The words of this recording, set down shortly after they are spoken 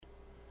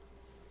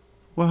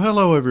Well,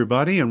 hello,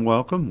 everybody, and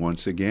welcome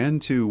once again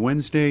to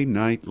Wednesday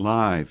Night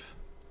Live.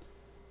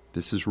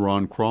 This is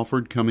Ron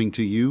Crawford coming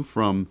to you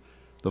from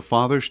the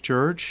Father's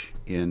Church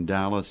in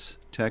Dallas,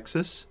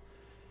 Texas.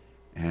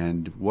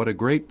 And what a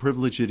great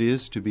privilege it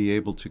is to be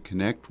able to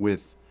connect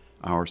with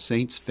our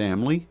Saints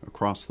family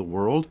across the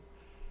world,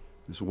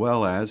 as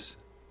well as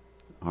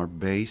our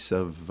base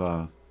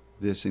of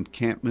this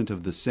encampment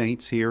of the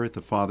Saints here at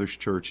the Father's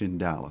Church in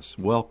Dallas.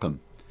 Welcome,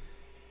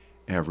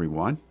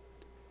 everyone.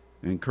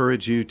 I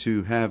encourage you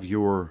to have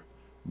your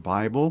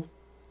Bible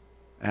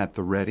at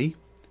the ready.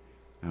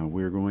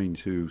 We're going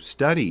to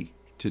study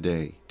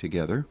today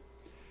together,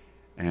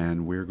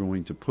 and we're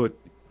going to put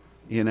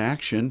in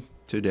action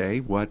today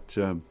what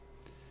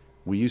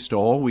we used to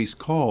always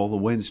call the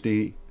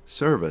Wednesday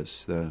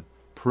service, the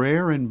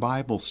prayer and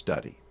Bible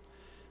study.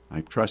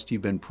 I trust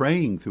you've been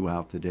praying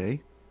throughout the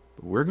day,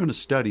 but we're going to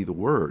study the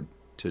Word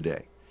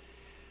today.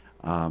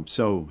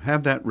 So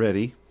have that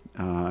ready.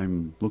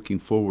 I'm looking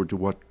forward to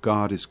what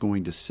God is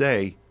going to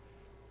say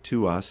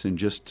to us in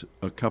just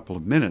a couple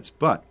of minutes.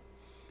 But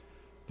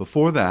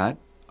before that,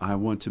 I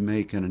want to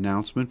make an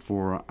announcement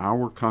for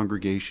our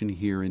congregation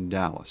here in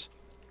Dallas.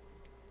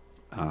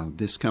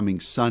 This coming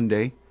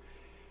Sunday,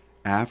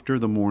 after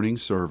the morning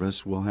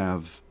service, we'll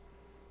have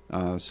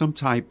some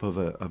type of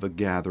a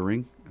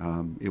gathering.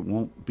 It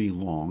won't be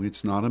long.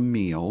 It's not a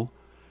meal.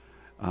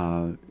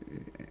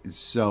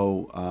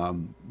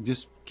 So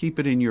just keep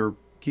it in your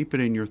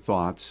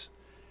thoughts.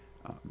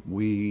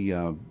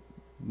 We'll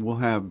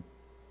have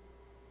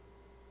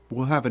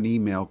an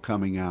email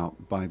coming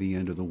out by the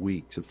end of the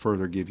week to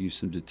further give you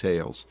some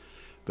details.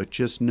 But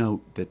just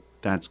note that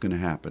that's going to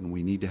happen.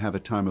 We need to have a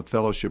time of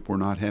fellowship. We're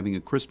not having a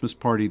Christmas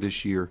party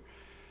this year.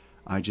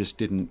 I just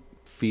didn't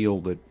feel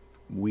that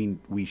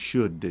we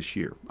should this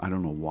year. I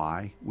don't know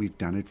why. We've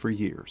done it for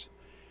years.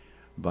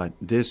 But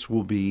this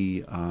will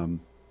be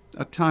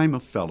a time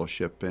of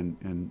fellowship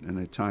and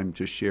a time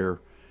to share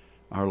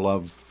our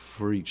love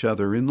for each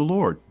other in the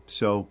Lord.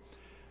 So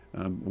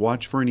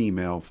watch for an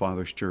email,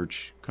 Father's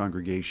Church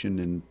congregation,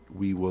 and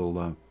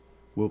we'll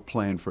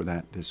plan for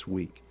that this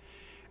week.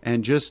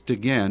 And just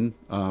again,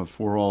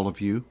 for all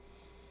of you,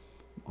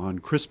 on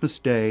Christmas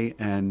Day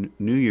and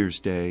New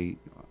Year's Day,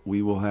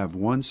 we will have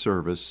one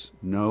service,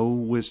 no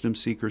Wisdom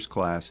Seekers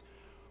class,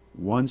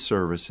 one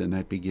service, and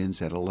that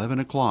begins at 11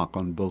 o'clock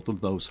on both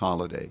of those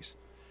holidays.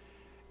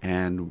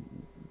 And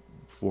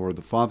for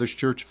the Father's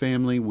Church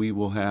family, we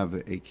will have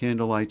a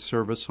candlelight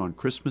service on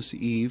Christmas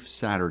Eve,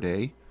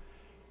 Saturday,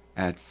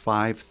 at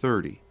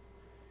 5:30.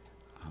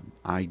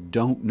 I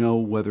don't know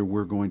whether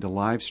we're going to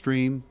live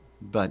stream,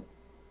 but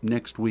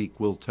next week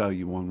we'll tell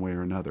you one way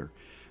or another.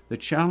 The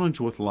challenge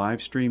with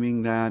live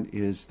streaming that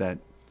is that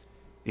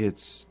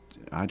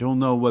I don't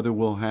know whether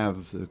we'll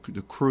have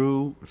the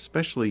crew,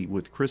 especially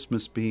with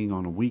Christmas being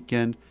on a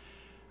weekend.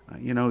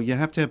 You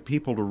have to have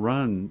people to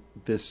run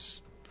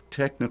this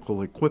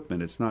technical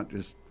equipment. It's not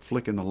just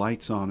flicking the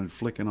lights on and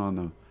flicking on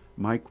the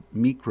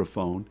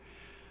microphone.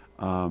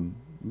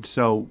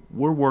 So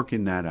we're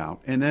working that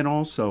out. And then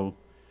also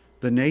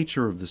the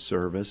nature of the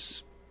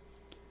service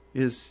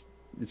is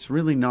it's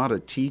really not a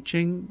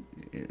teaching.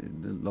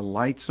 The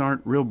lights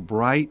aren't real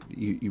bright.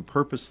 You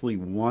purposely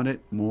want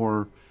it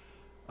more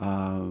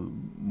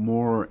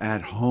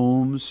at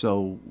home,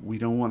 so we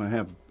don't want to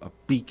have a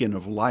beacon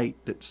of light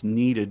that's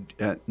needed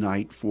at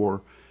night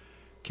for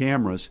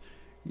cameras.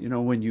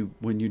 When you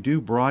do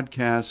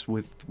broadcasts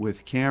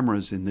with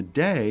cameras in the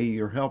day,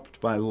 you're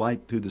helped by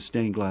light through the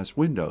stained glass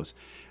windows.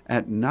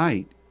 At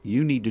night,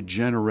 you need to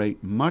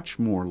generate much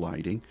more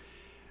lighting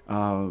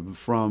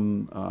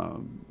from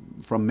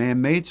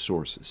man-made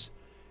sources.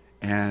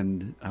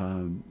 And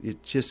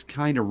it just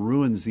kind of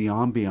ruins the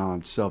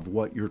ambiance of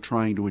what you're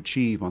trying to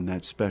achieve on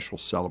that special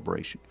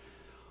celebration.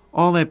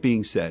 All that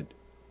being said,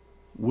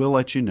 we'll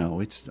let you know.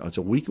 It's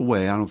a week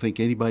away. I don't think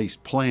anybody's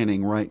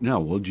planning right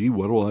now. Well, gee,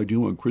 what will I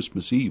do on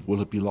Christmas Eve?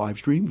 Will it be live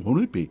streamed?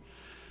 Won't it be?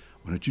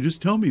 Why don't you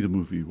just tell me the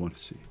movie you want to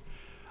see?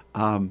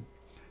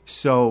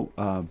 So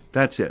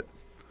that's it.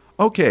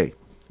 Okay,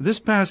 this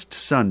past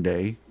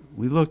Sunday,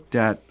 we looked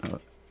at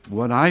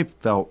what I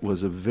felt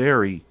was a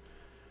very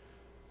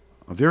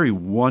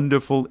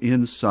wonderful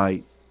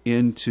insight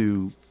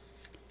into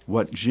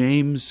what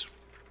James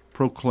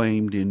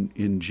proclaimed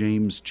in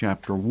James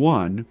chapter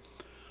 1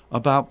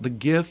 about the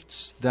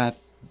gifts that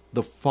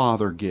the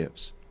Father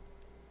gives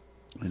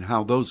and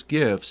how those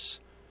gifts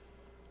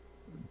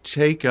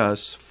take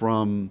us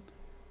from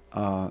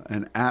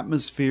an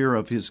atmosphere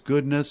of His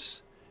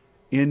goodness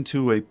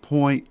into a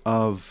point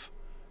of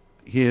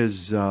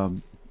His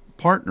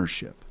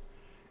partnership.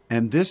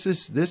 And this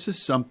is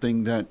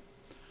something that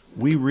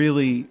we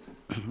really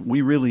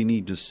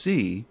need to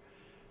see,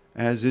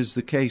 as is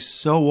the case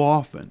so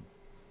often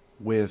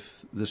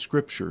with the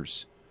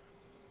Scriptures.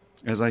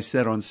 As I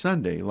said on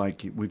Sunday,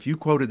 like if you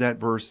quoted that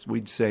verse,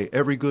 we'd say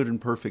every good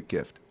and perfect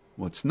gift.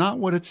 Well, it's not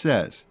what it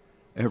says.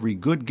 Every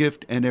good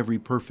gift and every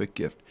perfect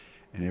gift.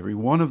 And every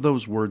one of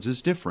those words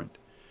is different.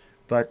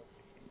 But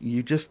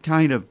you just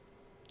kind of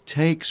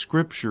take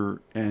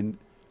Scripture and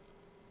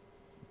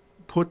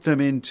put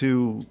them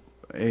into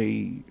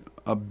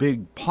a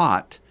big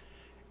pot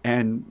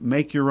and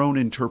make your own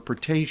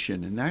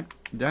interpretation, and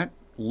that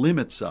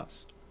limits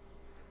us.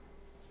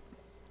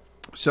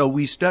 So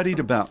we studied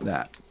about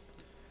that,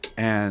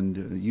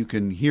 and you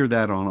can hear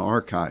that on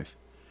archive.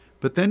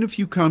 But then if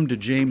you come to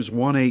James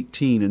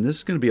 1:18, and this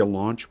is going to be a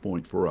launch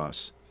point for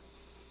us,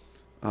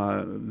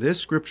 this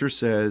scripture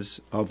says,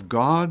 of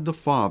God the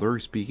Father,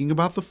 speaking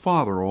about the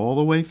Father all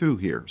the way through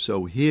here.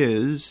 So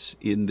his,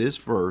 in this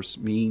verse,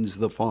 means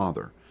the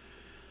Father.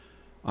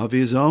 Of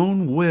his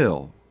own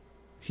will,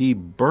 he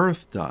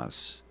birthed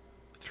us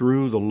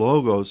through the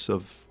logos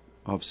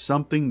of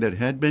something that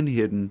had been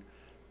hidden,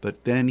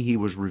 but then he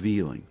was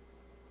revealing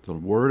the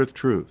word of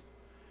truth.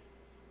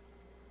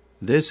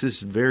 This is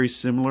very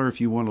similar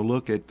if you want to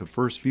look at the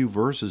first few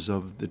verses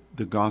of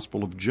the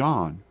Gospel of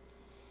John,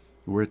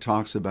 where it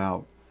talks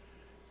about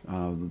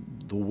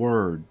the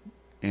Word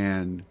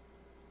and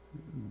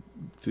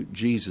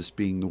Jesus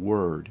being the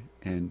Word,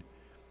 and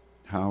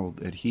how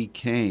that he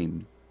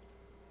came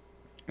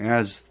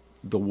as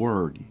the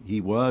Word. He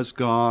was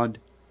God,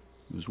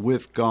 he was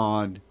with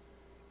God,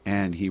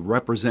 and he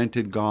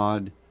represented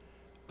God,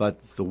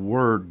 but the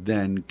Word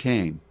then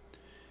came.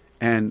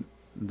 And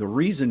the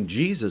reason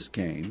Jesus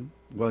came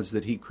was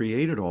that he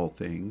created all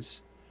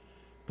things,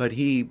 but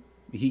he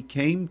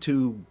came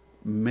to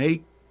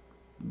make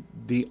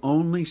the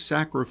only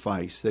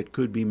sacrifice that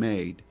could be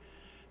made,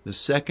 the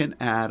second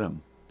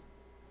Adam,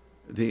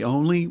 the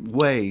only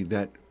way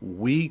that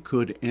we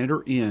could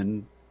enter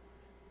in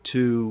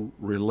to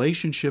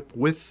relationship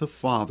with the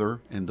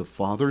Father and the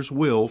Father's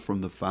will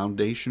from the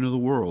foundation of the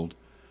world,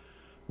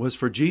 was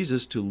for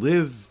Jesus to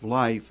live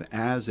life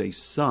as a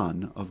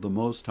son of the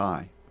Most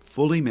High,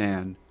 fully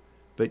man,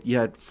 but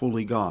yet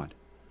fully God,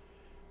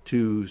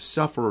 to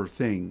suffer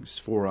things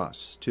for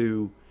us,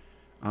 to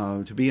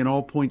be in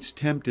all points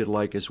tempted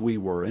like as we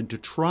were, and to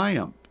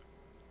triumph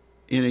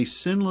in a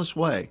sinless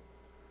way.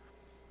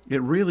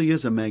 It really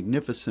is a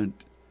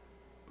magnificent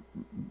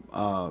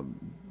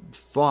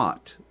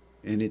thought,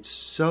 and it's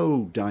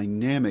so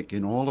dynamic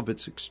in all of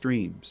its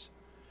extremes.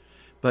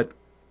 But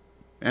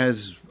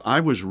as I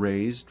was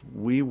raised,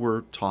 we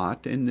were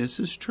taught, and this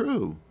is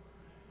true,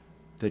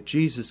 that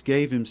Jesus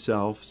gave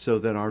himself so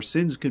that our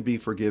sins could be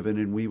forgiven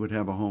and we would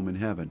have a home in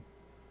heaven.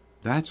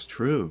 That's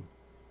true.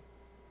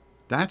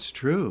 That's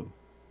true.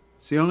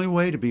 It's the only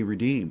way to be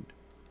redeemed.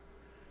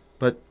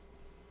 But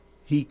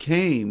he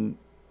came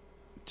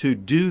to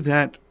do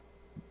that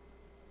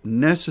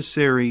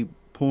necessary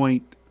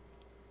point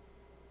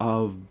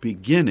of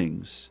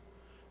beginnings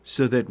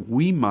so that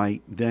we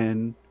might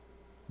then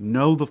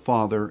know the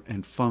Father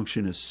and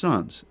function as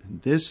sons.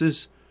 And this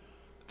is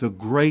the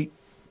great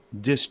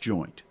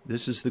disjoint.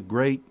 This is the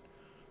great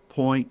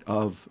point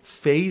of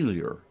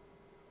failure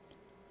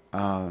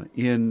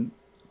in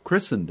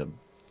Christendom,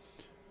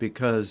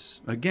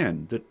 because,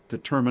 again, the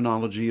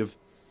terminology of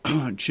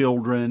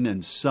children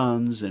and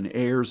sons and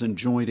heirs and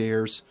joint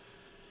heirs,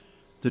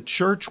 the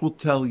church will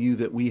tell you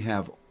that we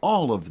have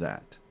all of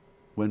that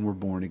when we're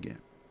born again.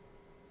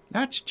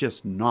 That's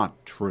just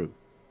not true.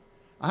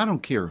 I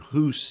don't care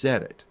who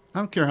said it. I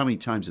don't care how many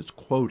times it's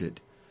quoted.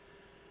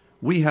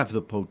 We have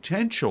the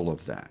potential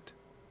of that.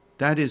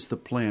 That is the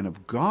plan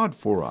of God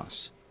for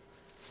us.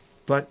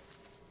 But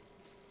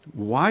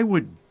why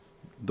would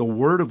the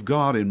Word of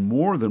God in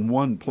more than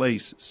one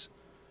places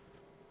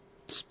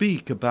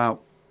speak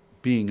about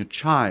being a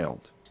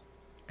child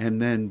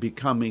and then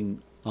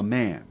becoming a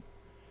man,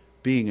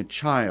 being a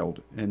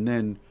child and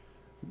then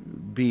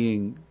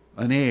being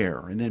an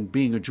heir and then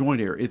being a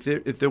joint heir, if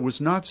there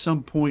was not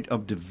some point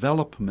of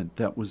development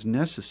that was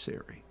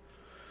necessary?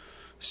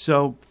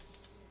 So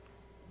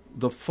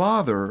the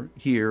Father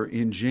here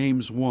in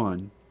James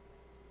 1,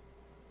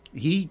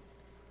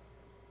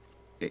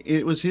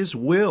 it was his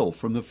will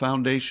from the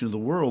foundation of the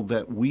world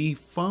that we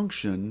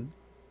function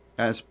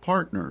as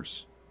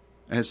partners,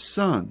 as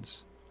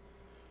sons.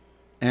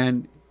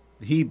 And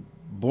he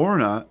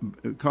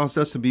caused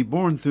us to be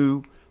born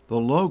through the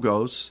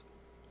Logos,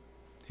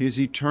 his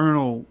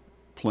eternal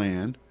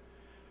plan,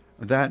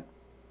 that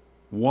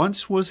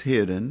once was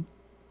hidden,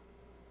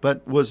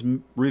 but was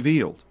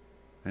revealed.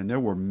 And there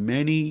were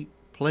many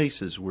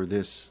places where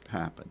this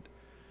happened.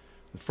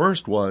 The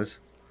first was,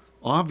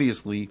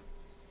 obviously,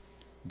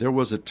 there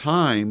was a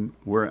time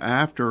where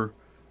after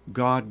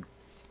God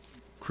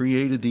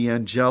created the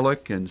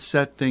angelic and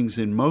set things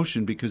in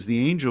motion, because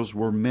the angels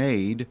were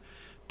made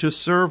to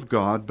serve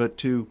God, but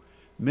to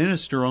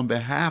minister on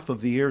behalf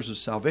of the heirs of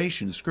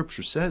salvation. The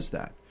Scripture says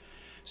that.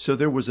 So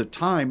there was a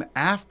time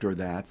after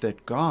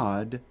that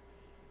God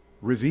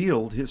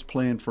revealed his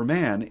plan for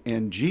man,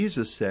 and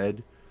Jesus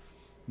said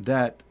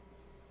that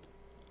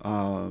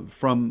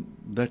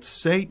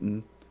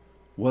Satan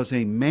was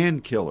a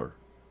man killer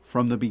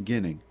from the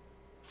beginning.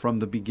 From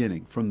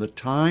the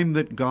time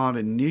that God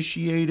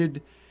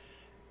initiated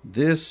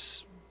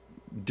this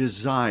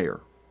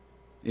desire,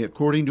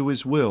 according to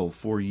his will,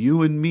 for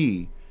you and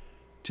me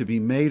to be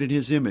made in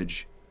his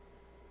image,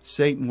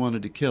 Satan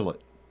wanted to kill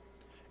it.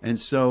 And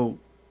so,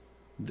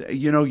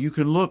 you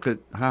can look at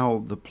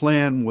how the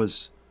plan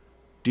was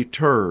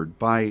deterred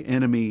by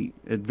enemy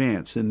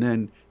advance, and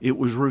then it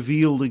was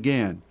revealed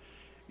again,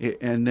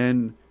 and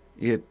then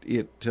it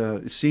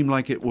seemed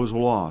like it was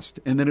lost,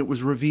 and then it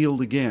was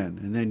revealed again,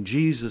 and then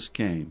Jesus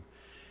came,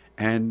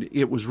 and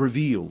it was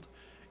revealed,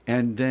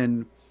 and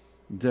then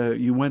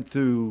you went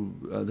through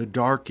the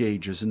Dark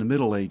Ages and the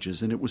Middle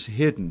Ages, and it was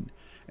hidden,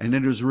 and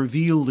then it was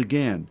revealed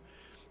again.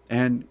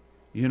 And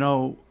in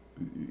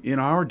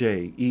our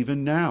day,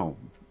 even now,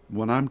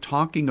 when I'm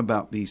talking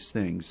about these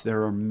things,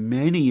 there are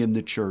many in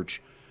the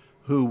church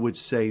who would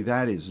say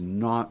that is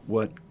not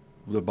what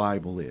the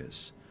Bible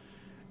is.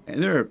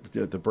 And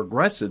the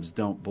progressives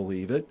don't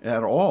believe it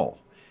at all.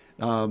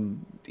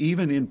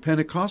 Even in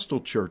Pentecostal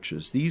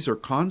churches, these are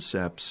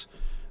concepts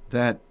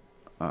that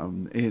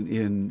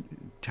in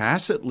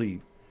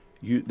tacitly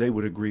they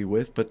would agree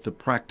with, but the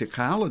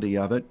practicality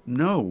of it,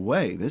 no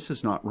way, this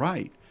is not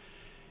right.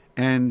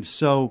 And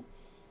so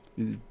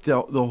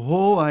the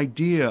whole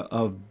idea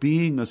of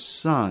being a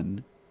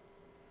son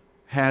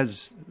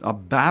has a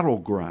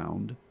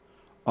battleground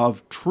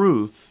of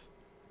truth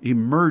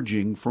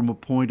emerging from a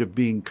point of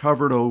being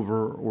covered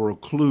over or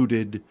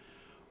occluded,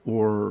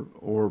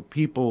 or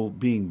people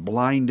being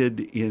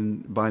blinded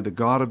by the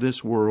god of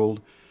this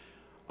world,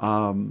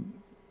 and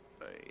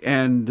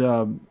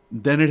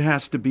then it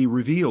has to be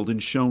revealed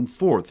and shown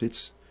forth.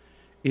 It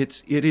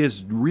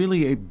is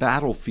really a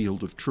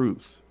battlefield of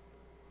truth,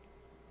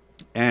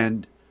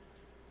 and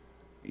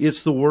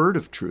it's the word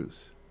of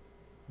truth.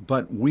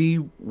 But we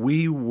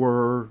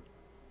were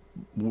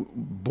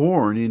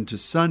born into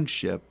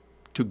sonship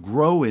to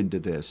grow into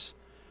this,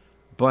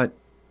 but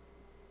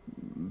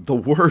the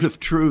word of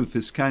truth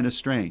is kind of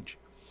strange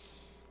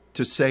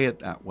to say it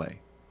that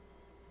way.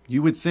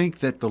 You would think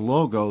that the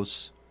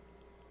Logos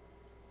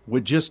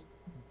would just,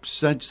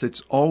 since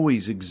it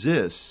always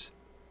exists,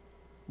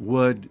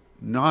 would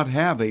not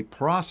have a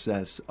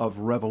process of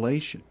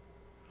revelation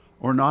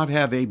or not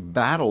have a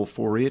battle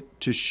for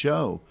it to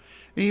show.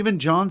 Even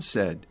John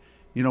said,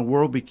 the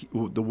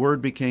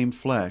Word became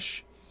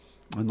flesh,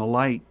 and the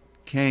light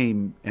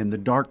came, and the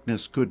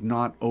darkness could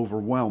not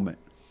overwhelm it.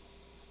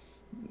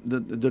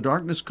 The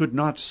darkness could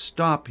not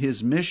stop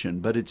his mission,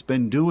 but it's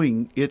been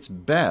doing its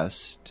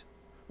best,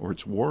 or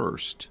its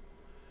worst,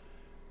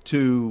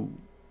 to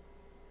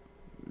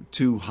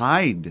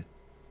hide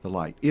the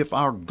light. If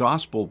our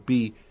gospel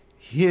be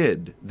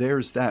hid,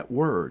 there's that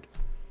word,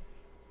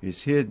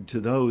 is hid to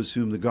those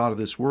whom the god of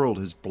this world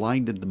has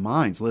blinded the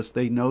minds, lest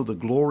they know the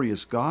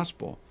glorious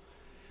gospel.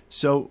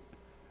 So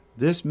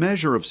this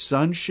measure of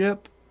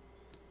sonship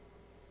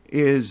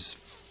is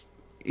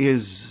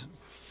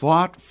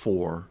fought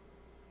for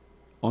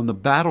on the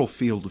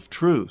battlefield of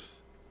truth.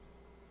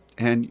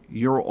 And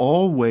you're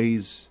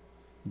always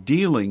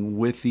dealing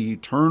with the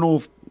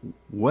eternal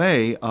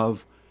way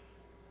of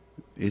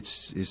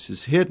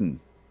it's hidden,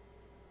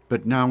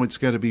 but now it's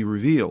got to be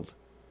revealed.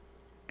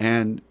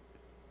 And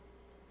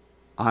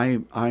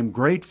I'm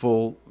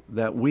grateful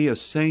that we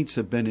as saints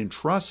have been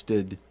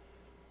entrusted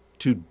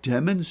to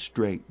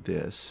demonstrate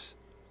this.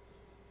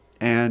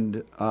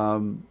 And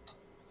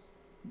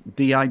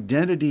the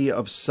identity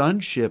of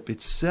sonship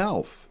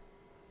itself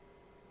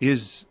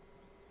is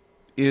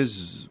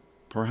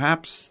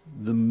perhaps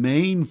the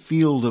main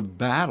field of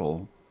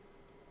battle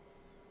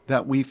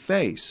that we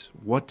face.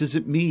 What does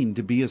it mean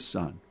to be a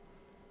son?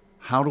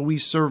 How do we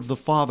serve the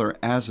Father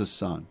as a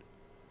son?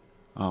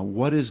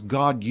 What is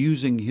God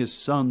using his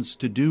sons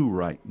to do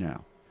right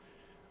now?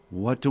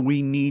 What do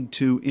we need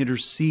to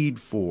intercede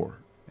for?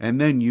 And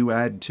then you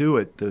add to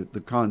it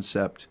the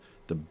concept,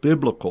 the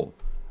biblical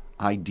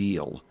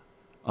ideal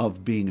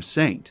of being a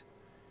saint.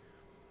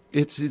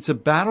 It's a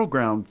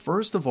battleground,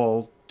 first of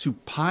all, to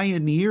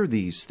pioneer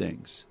these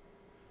things,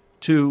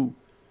 to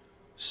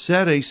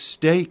set a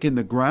stake in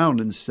the ground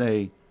and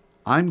say,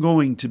 I'm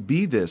going to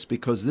be this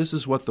because this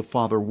is what the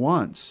Father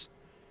wants.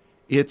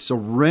 It's a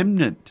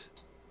remnant.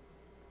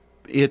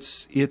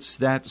 It's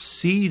that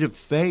seed of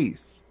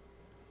faith.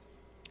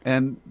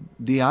 And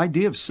the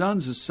idea of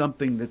sons is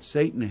something that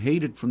Satan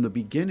hated from the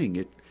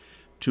beginning.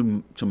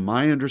 To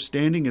my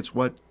understanding, it's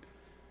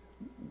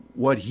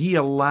what he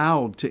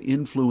allowed to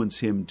influence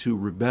him to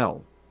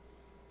rebel.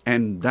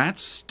 And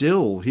that's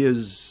still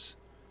his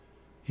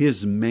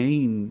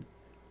main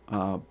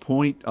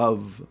point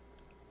of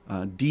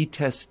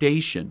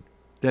detestation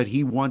that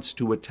he wants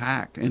to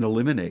attack and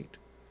eliminate.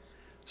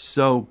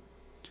 So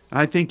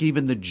I think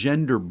even the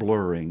gender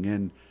blurring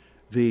and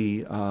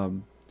the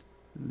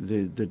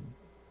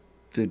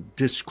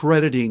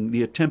discrediting,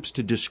 the attempts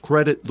to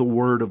discredit the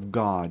Word of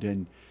God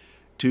and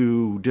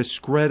to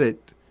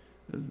discredit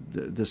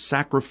the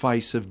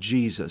sacrifice of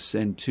Jesus,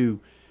 and to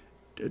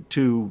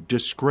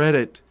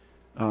discredit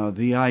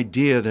the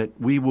idea that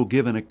we will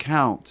give an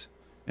account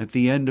at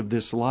the end of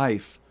this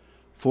life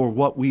for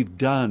what we've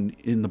done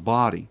in the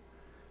body.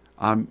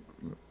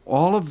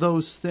 All of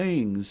those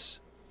things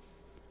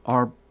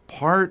are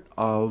part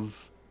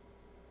of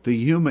the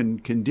human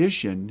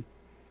condition,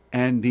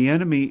 and the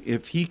enemy,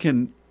 if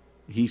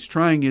he's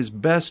trying his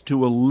best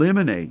to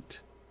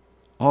eliminate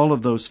all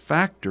of those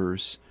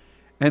factors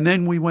And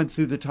then we went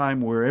through the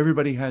time where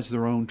everybody has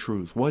their own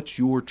truth. What's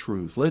your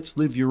truth? Let's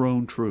live your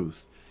own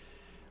truth.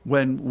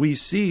 When we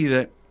see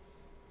that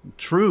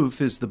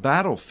truth is the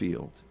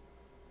battlefield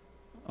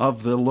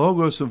of the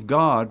Logos of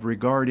God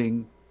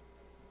regarding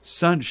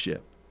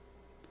sonship.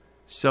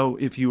 So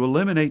if you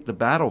eliminate the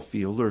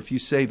battlefield, or if you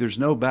say there's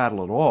no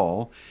battle at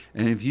all,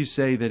 and if you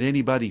say that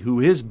anybody who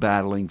is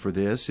battling for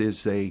this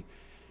is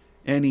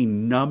any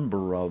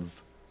number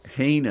of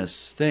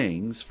heinous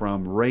things,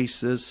 from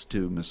racist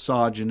to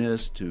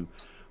misogynist to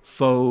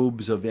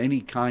phobes of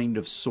any kind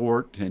of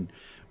sort, and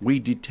we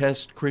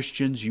detest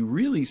Christians, you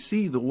really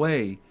see the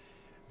way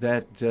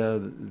that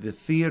the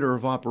theater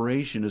of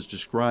operation is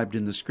described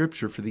in the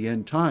Scripture for the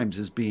end times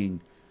as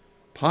being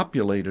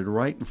populated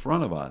right in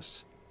front of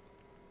us.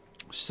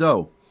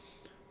 So,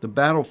 the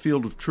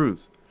battlefield of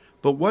truth.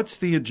 But what's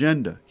the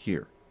agenda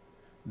here?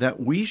 That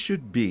we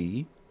should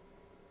be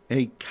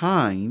a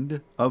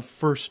kind of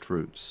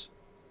firstfruits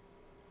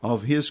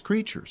of His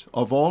creatures,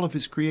 of all of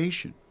His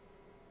creation.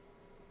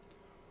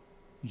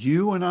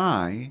 You and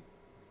I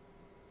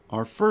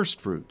are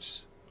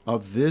firstfruits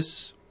of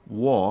this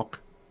walk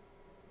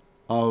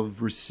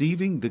of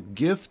receiving the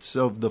gifts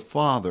of the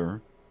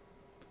Father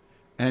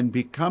and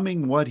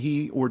becoming what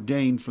He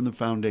ordained from the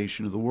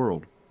foundation of the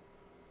world.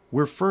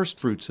 We're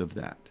firstfruits of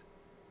that.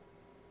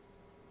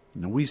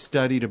 Now, we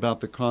studied about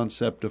the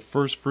concept of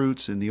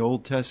firstfruits in the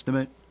Old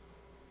Testament.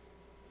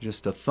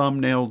 Just a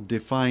thumbnail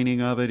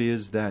defining of it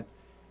is that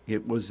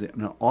it was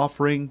an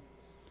offering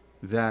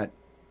that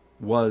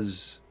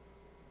was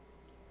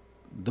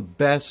the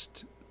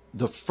best,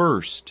 the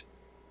first,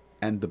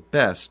 and the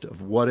best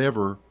of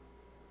whatever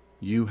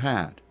you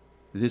had.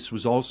 This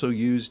was also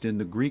used in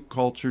the Greek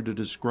culture to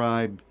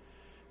describe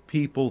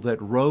people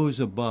that rose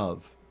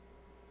above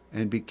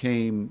and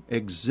became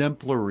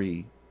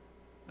exemplary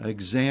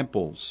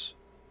examples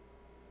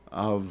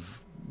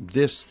of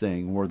this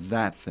thing or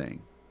that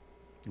thing,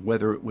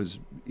 whether it was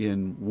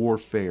in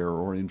warfare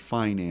or in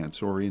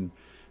finance or in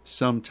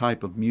some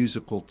type of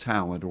musical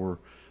talent or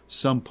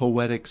some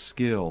poetic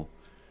skill.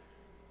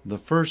 The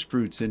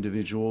firstfruits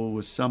individual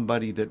was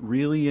somebody that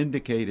really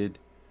indicated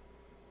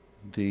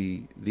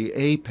the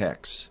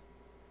apex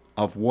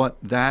of what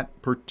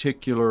that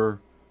particular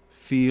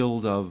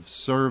field of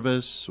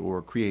service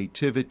or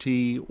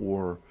creativity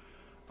or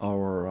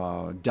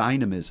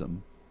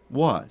dynamism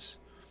was.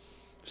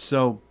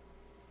 So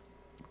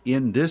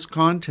in this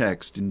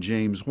context, in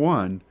James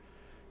 1,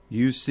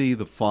 you see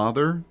the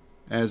Father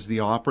as the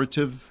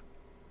operative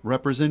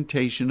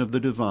representation of the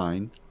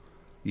divine.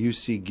 You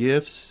see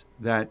gifts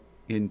that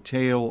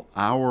entail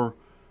our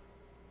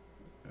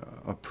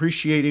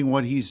appreciating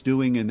what He's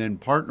doing and then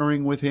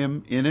partnering with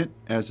Him in it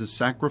as a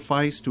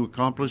sacrifice to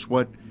accomplish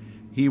what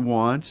He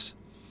wants.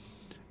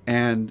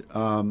 And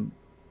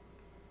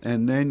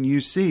then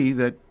you see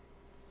that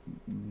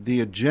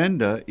the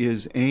agenda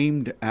is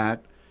aimed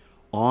at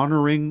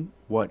honoring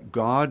what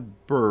God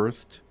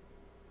birthed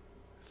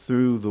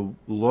through the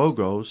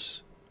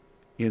Logos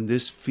in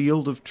this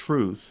field of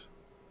truth.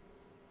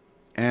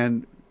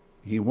 And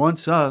He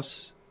wants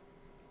us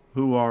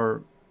who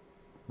are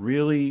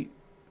really,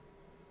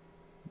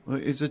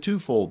 it's a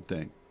twofold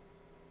thing.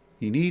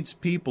 He needs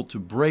people to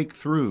break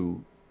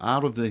through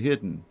out of the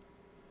hidden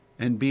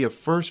and be a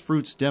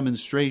firstfruits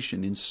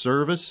demonstration in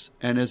service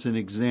and as an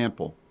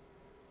example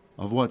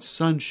of what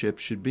sonship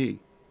should be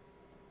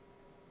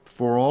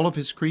for all of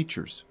His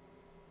creatures,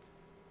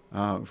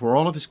 for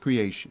all of His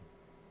creation.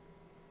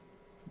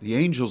 The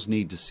angels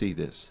need to see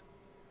this.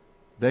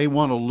 They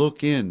want to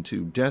look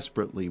into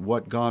desperately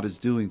what God is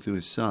doing through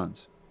His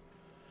sons.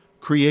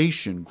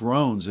 Creation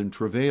groans and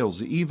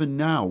travails even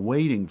now,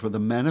 waiting for the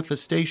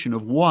manifestation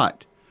of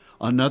what?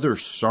 Another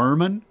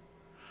sermon?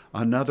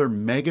 Another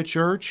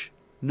megachurch?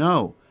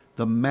 No,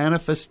 the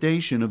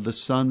manifestation of the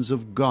sons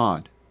of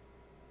God.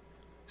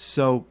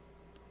 So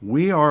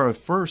we are a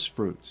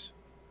firstfruits.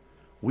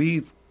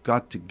 We've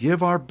got to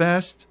give our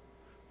best,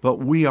 but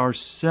we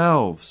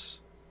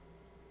ourselves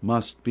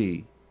must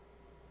be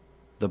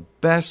the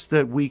best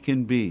that we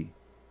can be,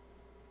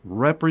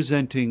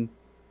 representing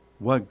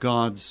what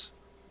God's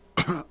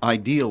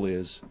ideal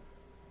is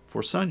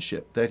for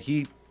sonship, that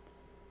He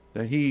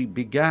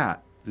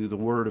begat through the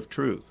word of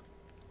truth.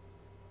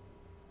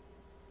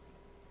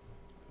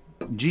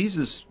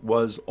 Jesus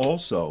was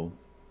also,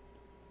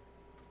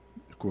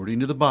 according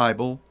to the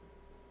Bible,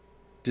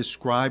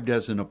 described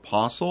as an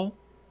apostle.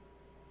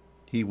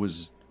 He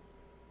was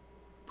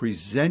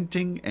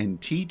presenting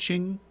and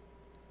teaching,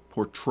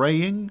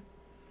 portraying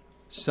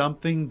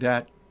something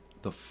that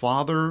the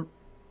Father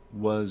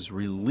was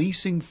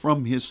releasing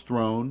from His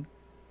throne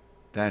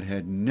that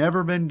had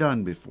never been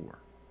done before.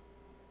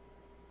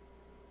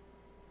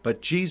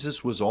 But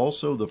Jesus was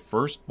also the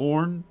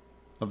firstborn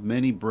of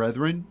many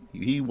brethren.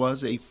 He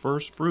was a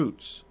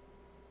firstfruits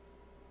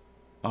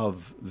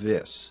of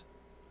this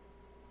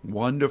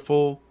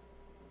wonderful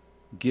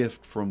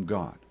gift from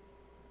God.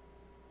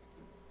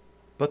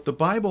 But the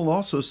Bible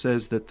also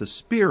says that the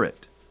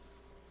Spirit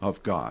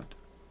of God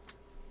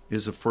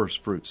is a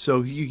firstfruit.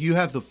 So you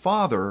have the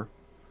Father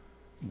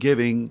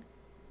giving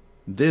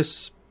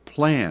this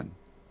plan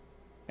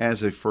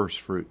as a first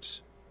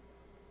fruits.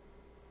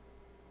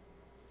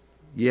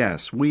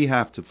 Yes, we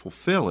have to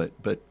fulfill it,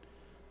 but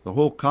the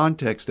whole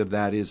context of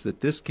that is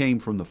that this came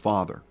from the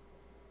Father.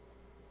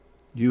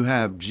 You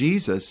have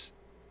Jesus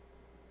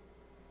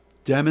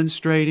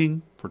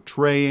demonstrating,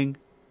 portraying,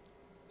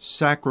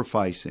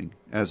 sacrificing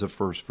as a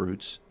first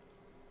fruits.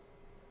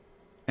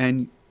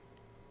 And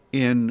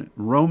in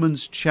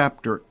Romans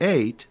chapter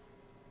 8,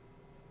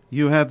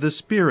 you have the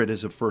Spirit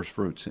as a first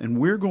fruits. And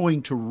we're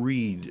going to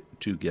read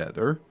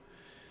together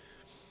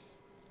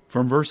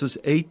from verses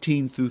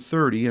 18 through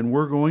 30, and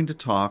we're going to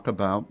talk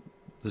about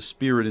the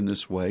Spirit in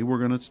this way. We're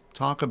going to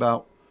talk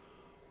about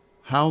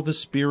how the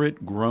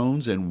Spirit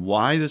groans and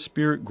why the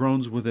Spirit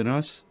groans within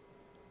us.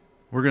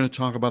 We're going to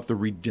talk about the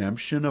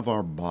redemption of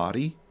our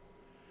body.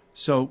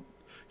 So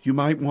you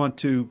might want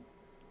to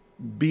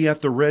be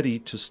at the ready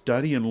to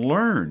study and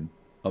learn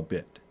a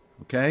bit,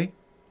 okay?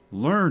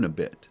 Learn a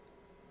bit.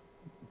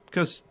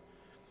 Because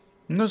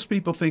most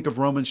people think of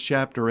Romans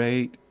chapter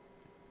 8,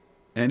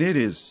 and it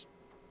is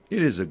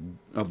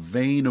a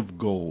vein of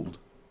gold.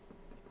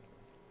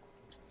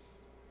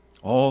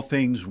 All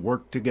things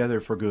work together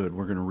for good.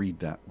 We're going to read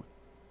that one.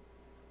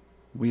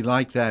 We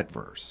like that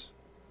verse.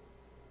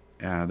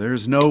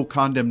 There's no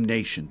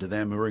condemnation to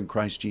them who are in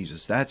Christ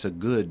Jesus. That's a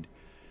good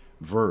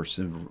verse.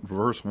 In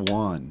verse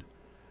 1,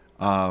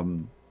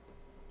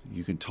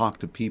 you can talk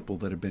to people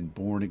that have been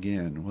born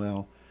again.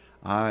 Well,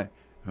 a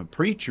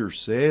preacher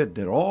said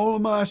that all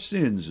of my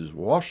sins is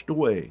washed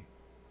away,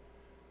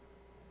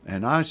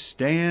 and I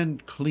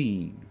stand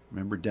clean.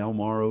 Remember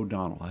Delmar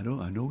O'Donnell? I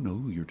don't know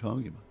who you're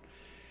talking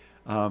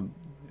about.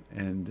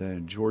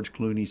 And George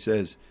Clooney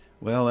says,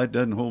 "Well, that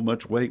doesn't hold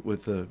much weight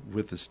with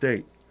the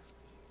state."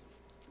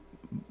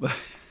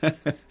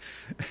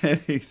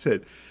 And he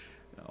said,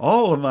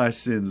 "All of my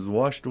sins is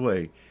washed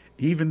away,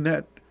 even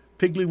that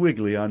Piggly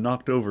Wiggly I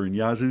knocked over in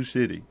Yazoo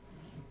City."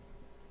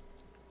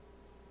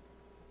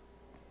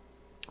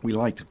 We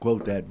like to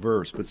quote that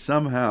verse, but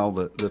somehow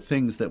the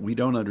things that we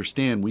don't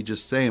understand, we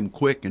just say them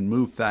quick and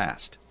move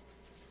fast.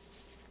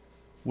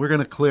 We're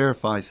going to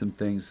clarify some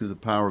things through the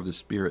power of the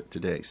Spirit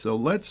today. So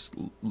let's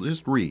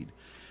just read.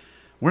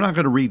 We're not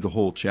going to read the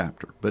whole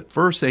chapter, but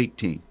verse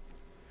 18.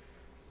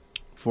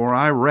 "For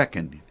I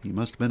reckon," he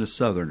must have been a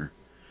Southerner,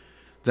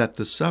 "that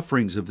the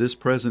sufferings of this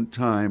present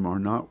time are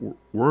not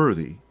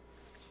worthy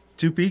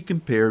to be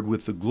compared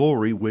with the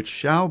glory which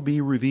shall be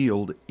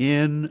revealed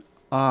in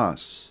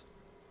us."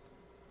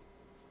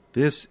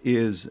 This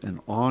is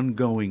an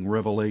ongoing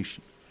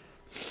revelation.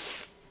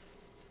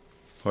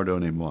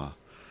 Pardonnez-moi.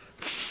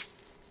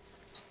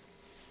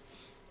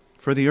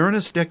 "For the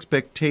earnest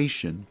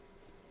expectation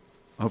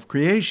of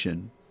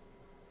creation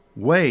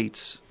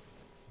waits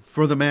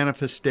for the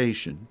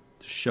manifestation,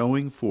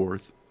 showing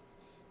forth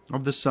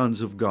of the sons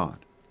of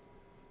God.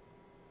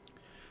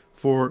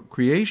 For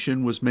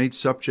creation was made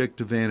subject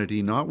to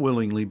vanity, not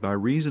willingly, by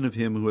reason of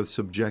him who hath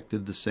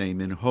subjected the same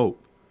in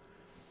hope."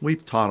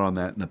 We've taught on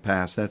that in the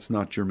past. That's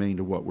not germane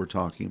to what we're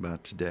talking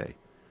about today.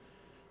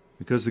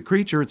 "Because the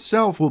creature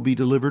itself will be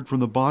delivered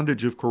from the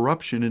bondage of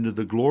corruption into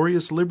the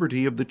glorious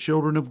liberty of the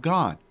children of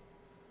God."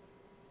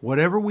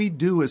 Whatever we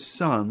do as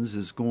sons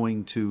is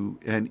going to,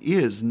 and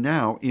is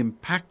now,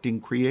 impacting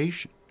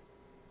creation.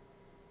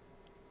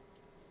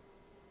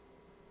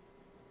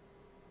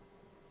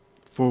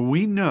 "For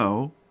we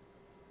know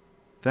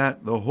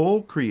that the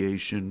whole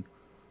creation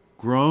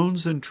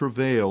groans and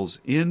travails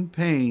in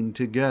pain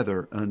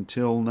together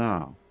until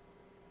now.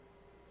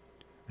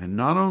 And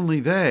not only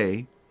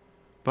they,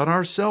 but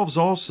ourselves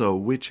also,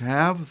 which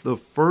have the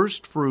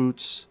first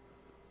fruits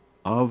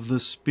of the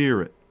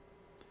Spirit.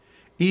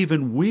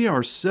 Even we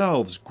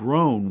ourselves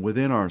groan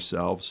within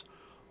ourselves,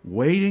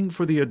 waiting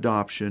for the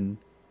adoption,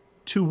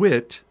 to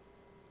wit,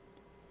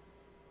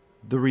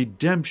 the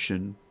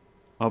redemption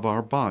of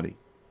our body."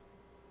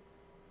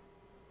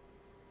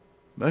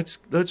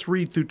 Let's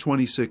read through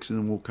 26 and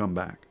then we'll come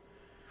back.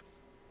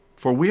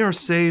 "For we are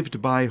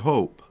saved by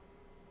hope.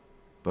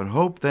 But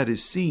hope that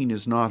is seen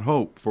is not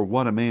hope. For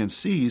what a man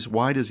sees,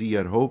 why does he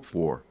yet hope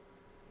for?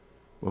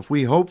 If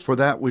we hope for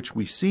that which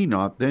we see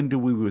not, then do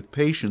we with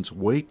patience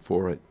wait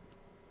for it.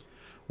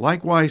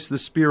 Likewise the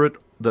Spirit,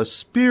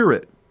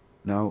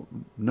 now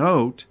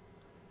note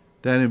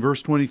that in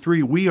verse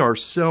 23, we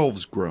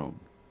ourselves groan.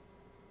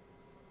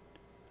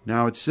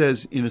 Now it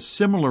says, in a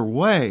similar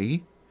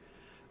way,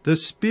 the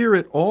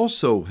Spirit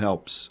also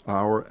helps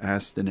our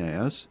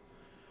asthenes,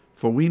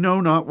 for we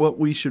know not what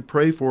we should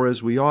pray for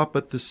as we ought,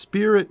 but the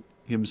Spirit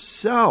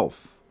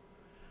himself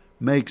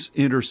makes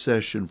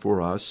intercession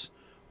for us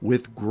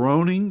with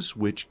groanings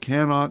which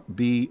cannot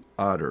be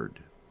uttered."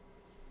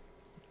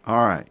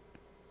 All right.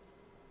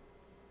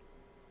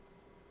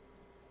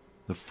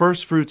 The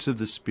first fruits of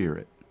the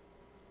Spirit.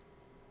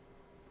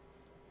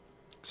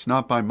 It's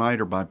not by might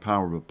or by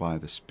power, but by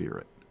the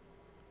Spirit,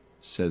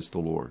 says the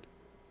Lord.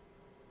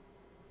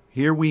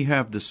 Here we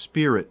have the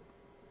Spirit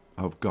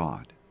of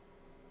God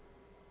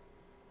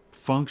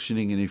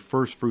functioning in a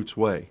first fruits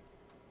way.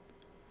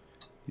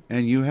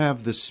 And you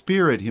have the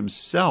Spirit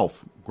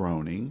himself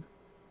groaning.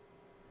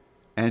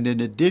 And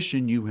in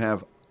addition, you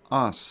have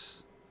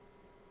us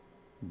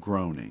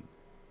groaning.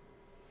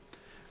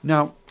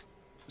 Now,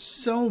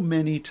 so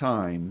many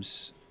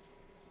times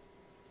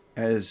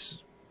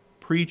as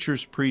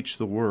preachers preach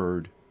the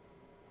word,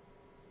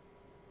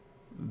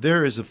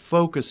 there is a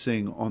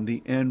focusing on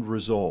the end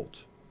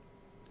result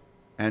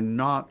and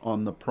not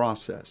on the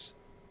process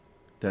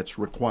that's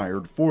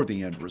required for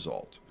the end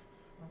result.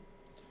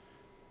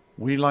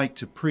 We like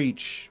to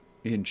preach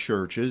in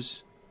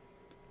churches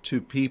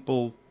to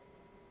people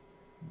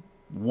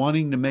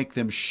wanting to make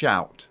them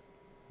shout,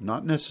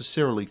 not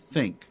necessarily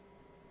think,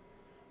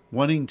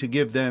 wanting to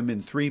give them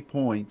in 3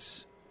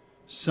 points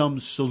some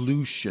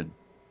solution,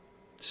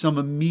 some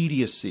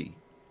immediacy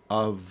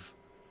of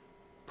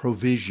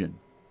provision.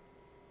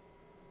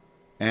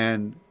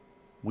 And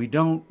we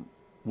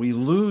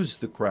lose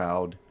the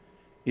crowd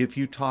if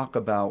you talk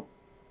about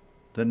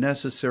the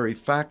necessary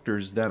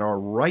factors that are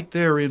right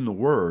there in the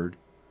Word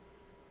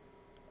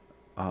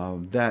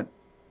that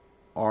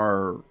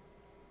are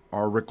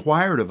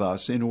required of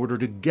us in order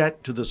to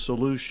get to the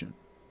solution.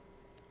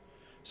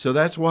 So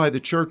that's why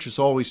the church is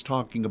always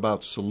talking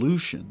about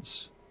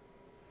solutions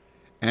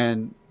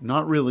and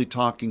not really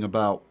talking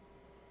about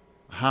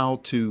how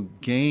to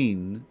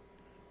gain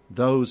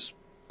those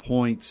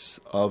points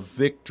of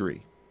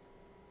victory.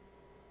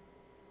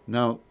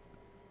 Now,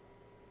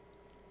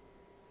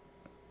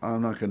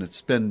 I'm not going to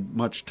spend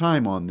much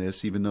time on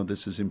this, even though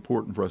this is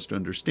important for us to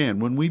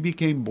understand. When we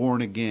became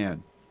born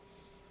again,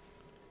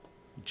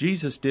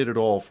 Jesus did it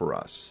all for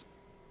us,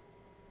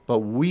 but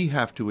we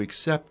have to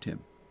accept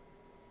him.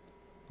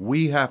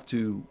 We have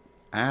to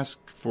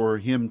ask for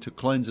him to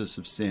cleanse us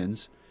of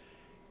sins,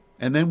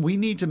 and then we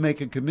need to make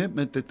a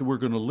commitment that we're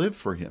going to live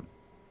for him.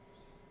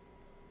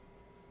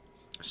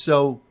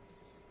 So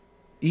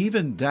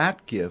even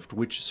that gift,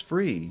 which is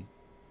free,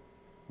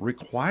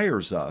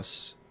 requires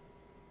us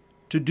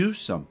to do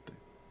something.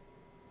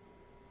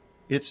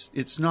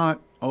 It's not,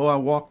 oh, I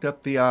walked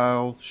up the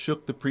aisle,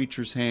 shook the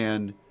preacher's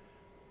hand,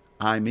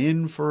 I'm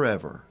in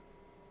forever.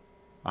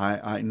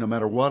 I no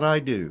matter what I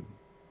do,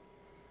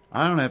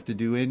 I don't have to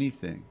do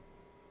anything.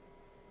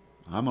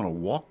 I'm going to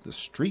walk the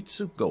streets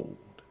of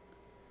gold.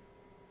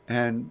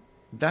 And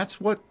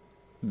that's what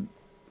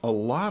a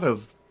lot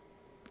of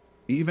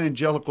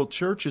evangelical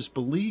churches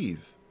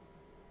believe.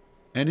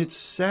 And it's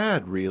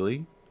sad,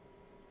 really.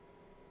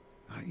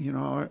 You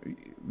know,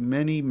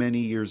 many, many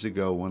years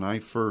ago when I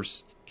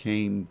first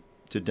came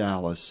to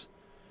Dallas,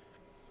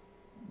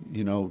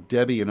 you know,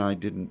 Debbie and I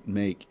didn't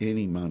make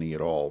any money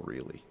at all,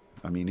 really.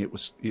 I mean,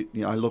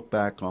 I look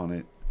back on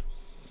it,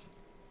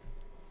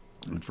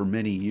 and for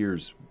many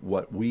years,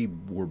 what we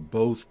were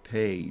both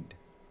paid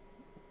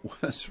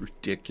was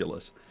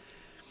ridiculous.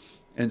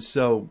 And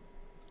so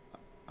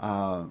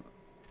I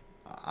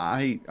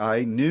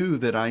knew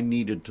that I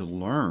needed to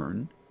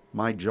learn.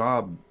 My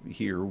job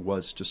here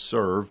was to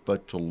serve,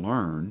 but to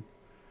learn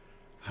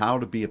how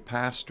to be a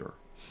pastor.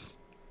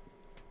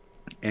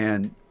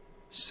 And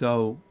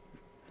so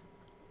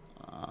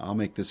I'll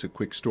make this a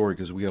quick story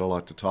because we got a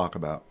lot to talk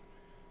about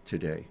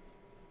today.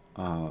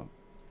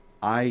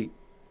 I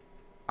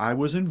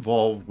was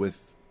involved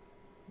with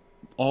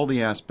all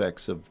the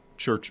aspects of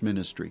church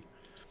ministry.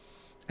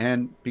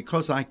 And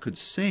because I could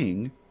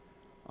sing,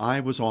 I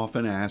was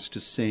often asked to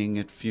sing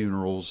at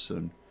funerals.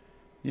 And,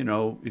 you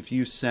know, if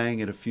you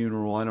sang at a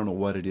funeral, I don't know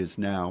what it is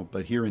now,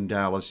 but here in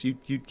Dallas,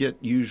 you'd get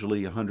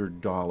usually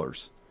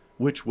 $100,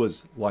 which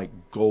was like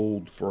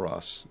gold for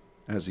us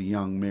as a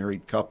young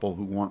married couple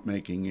who weren't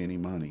making any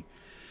money.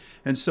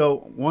 And so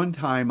one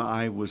time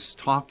I was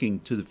talking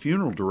to the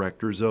funeral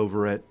directors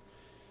over at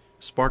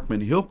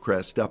Sparkman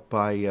Hillcrest up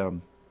by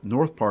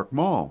North Park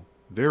Mall.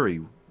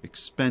 Very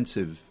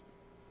expensive.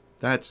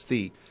 That's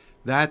the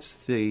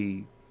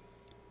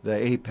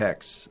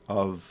apex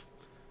of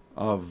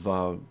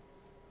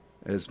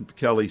as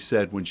Kelly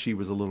said when she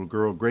was a little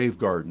girl, grave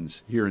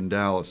gardens here in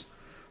Dallas.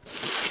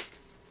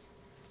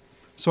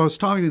 So I was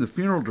talking to the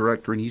funeral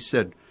director, and he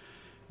said,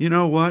 you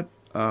know what?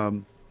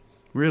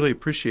 Really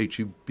appreciate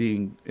you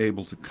being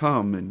able to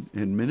come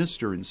and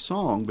minister in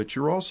song, but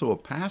you're also a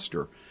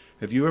pastor.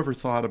 Have you ever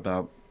thought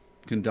about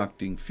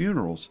conducting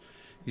funerals?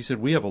 He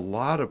said, we have a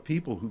lot of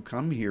people who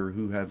come here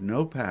who have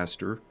no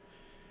pastor,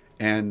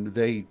 and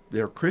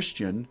they're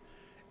Christian,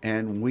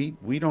 and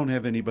we don't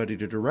have anybody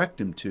to direct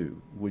them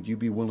to. Would you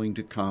be willing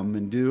to come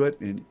and do it?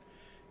 And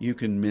you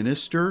can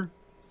minister,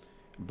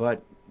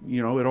 but,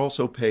 you know, it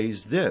also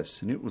pays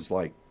this. And it was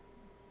like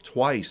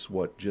twice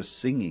what just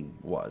singing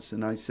was.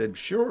 And I said,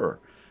 sure.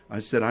 I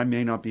said, I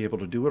may not be able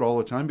to do it all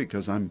the time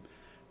because I'm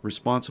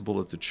responsible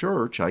at the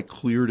church. I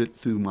cleared it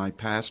through my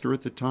pastor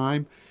at the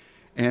time.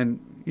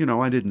 And, you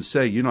know, I didn't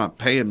say, you're not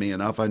paying me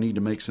enough, I need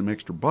to make some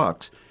extra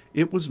bucks.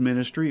 It was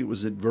ministry. It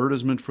was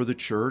advertisement for the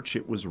church.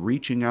 It was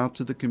reaching out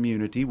to the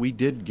community. We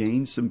did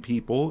gain some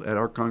people at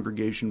our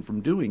congregation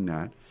from doing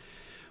that.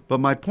 But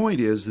my point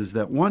is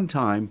that one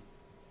time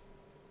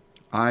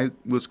I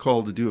was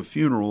called to do a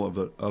funeral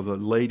of a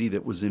lady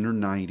that was in her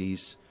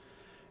 90s.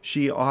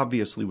 She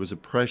obviously was a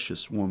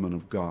precious woman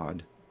of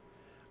God,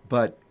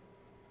 but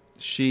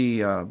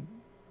she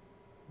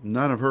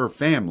none of her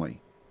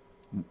family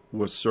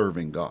was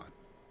serving God.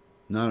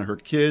 None of her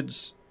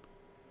kids,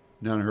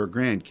 none of her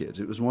grandkids.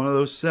 It was one of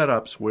those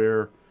setups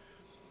where,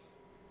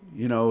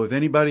 if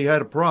anybody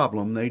had a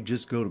problem, they'd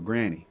just go to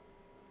Granny.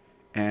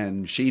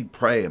 And she'd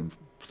pray them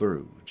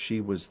through.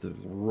 She was the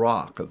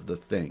rock of the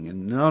thing.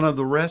 And none of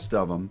the rest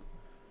of them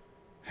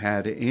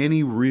had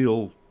any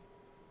real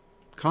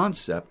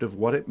concept of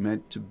what it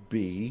meant to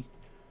be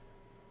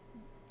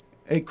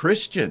a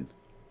Christian.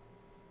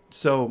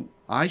 So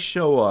I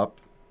show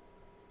up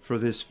for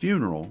this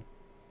funeral,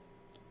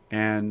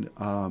 and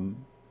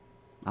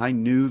I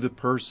knew the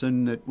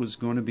person that was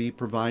going to be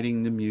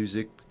providing the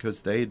music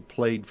because they had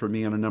played for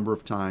me on a number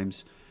of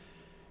times.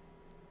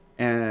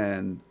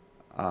 And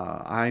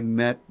I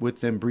met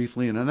with them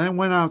briefly, and then I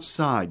went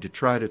outside to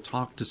try to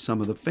talk to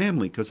some of the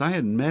family because I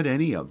hadn't met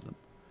any of them.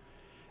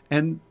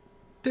 And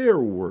there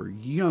were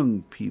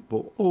young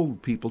people,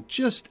 old people,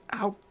 just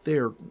out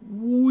there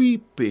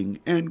weeping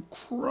and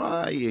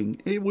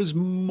crying. It was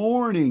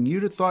mourning.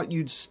 You'd have thought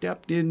you'd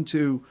stepped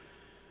into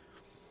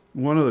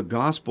one of the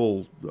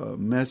gospel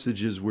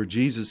messages where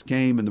Jesus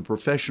came and the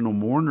professional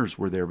mourners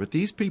were there. But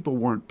these people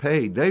weren't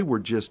paid. They were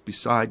just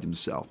beside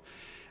themselves.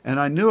 And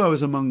I knew I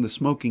was among the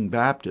smoking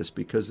Baptists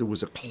because there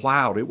was a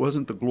cloud. It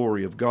wasn't the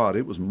glory of God.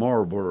 It was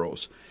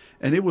Marlboros.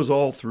 And it was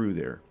all through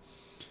there.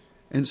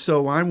 And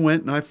so I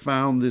went and I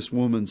found this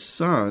woman's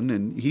son,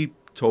 and he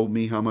told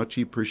me how much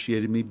he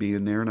appreciated me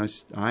being there. And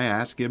I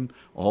asked him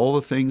all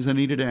the things I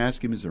needed to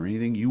ask him. Is there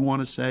anything you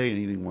want to say?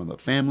 Anything one of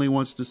the family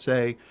wants to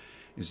say?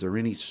 Is there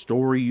any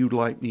story you'd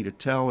like me to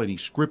tell? Any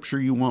scripture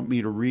you want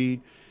me to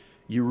read?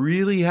 You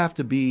really have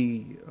to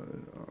be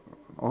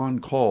on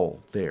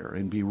call there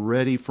and be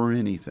ready for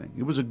anything.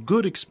 It was a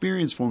good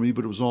experience for me,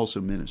 but it was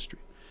also ministry.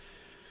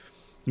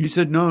 He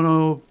said,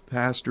 no,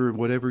 Pastor,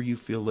 whatever you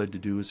feel led to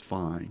do is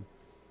fine.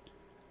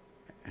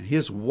 And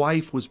his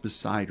wife was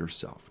beside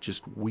herself,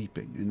 just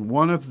weeping. And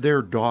one of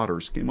their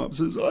daughters came up and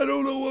says, I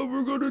don't know what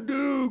we're going to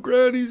do.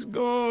 Granny's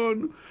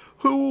gone.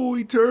 Who will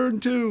we turn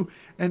to?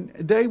 And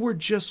they were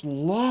just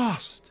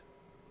lost.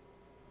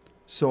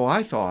 So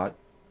I thought,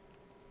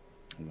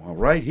 well,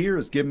 right here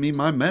is giving me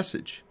my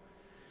message.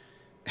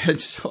 And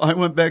so I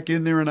went back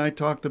in there and I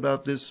talked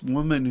about this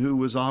woman who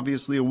was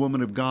obviously a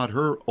woman of God.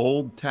 Her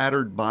old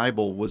tattered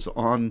Bible was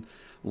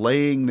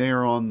laying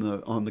there on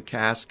the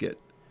casket.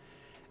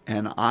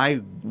 And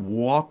I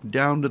walked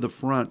down to the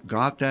front,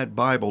 got that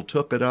Bible,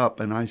 took it up,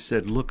 and I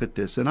said, look at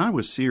this. And I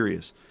was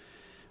serious.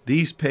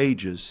 These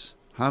pages,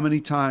 how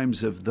many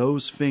times have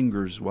those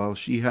fingers, while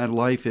she had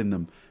life in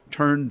them,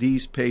 turned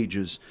these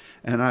pages?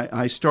 And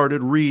I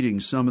started reading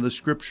some of the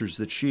scriptures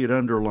that she had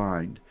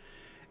underlined.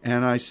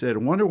 And I said, I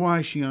wonder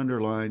why she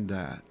underlined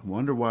that. I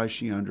wonder why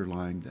she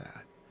underlined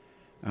that.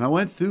 And I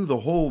went through the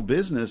whole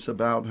business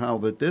about how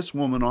that this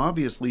woman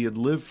obviously had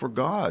lived for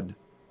God.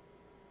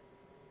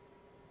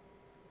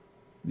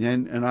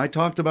 And I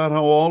talked about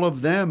how all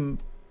of them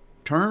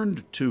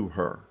turned to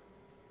her.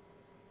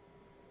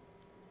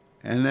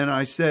 And then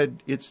I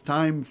said, it's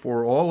time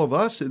for all of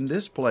us in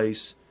this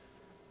place.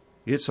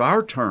 It's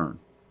our turn.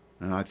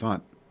 And I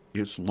thought,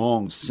 it's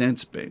long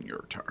since been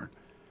your turn.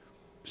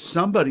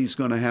 Somebody's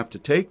going to have to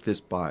take this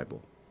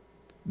Bible.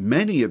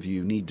 Many of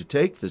you need to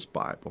take this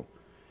Bible.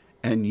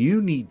 And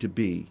you need to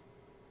be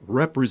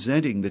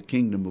representing the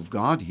kingdom of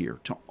God here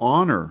to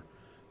honor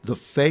the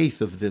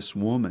faith of this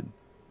woman.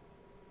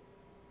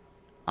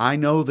 I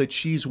know that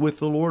she's with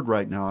the Lord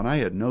right now, and I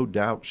had no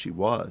doubt she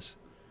was.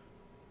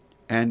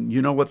 And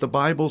you know what the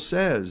Bible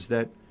says,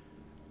 that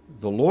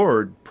the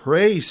Lord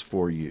prays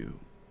for you,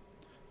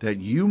 that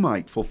you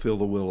might fulfill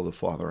the will of the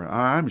Father.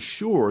 I'm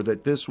sure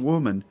that this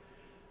woman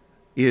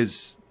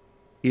is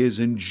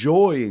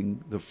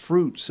enjoying the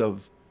fruits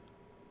of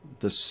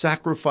the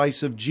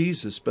sacrifice of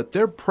Jesus, but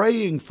they're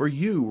praying for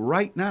you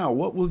right now.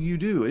 What will you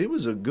do? It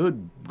was a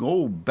good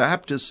old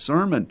Baptist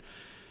sermon,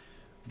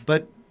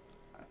 but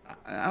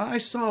I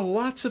saw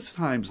lots of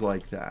times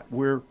like that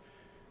where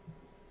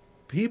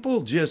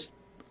people just,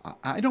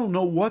 I don't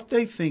know what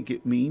they think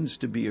it means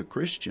to be a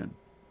Christian.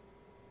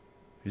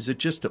 Is it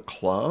just a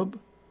club?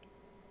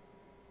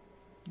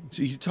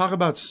 So you talk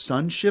about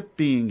sonship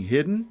being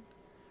hidden.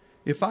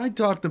 If I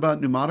talked about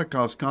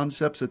pneumatikos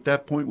concepts at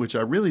that point, which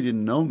I really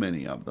didn't know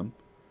many of them,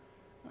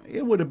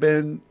 it would have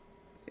been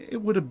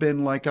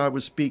like I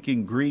was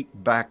speaking Greek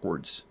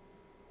backwards.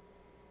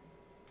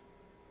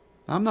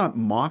 I'm not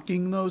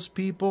mocking those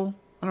people.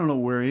 I don't know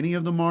where any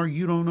of them are.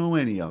 You don't know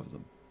any of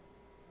them.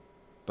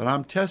 But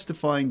I'm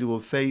testifying to a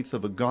faith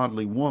of a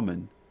godly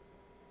woman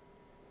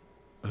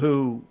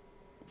who,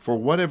 for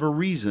whatever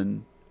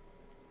reason,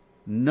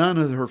 none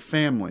of her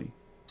family,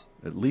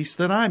 at least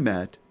that I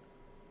met,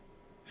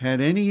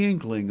 had any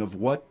inkling of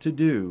what to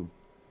do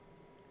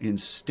in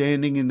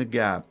standing in the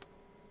gap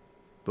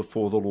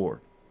before the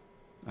Lord.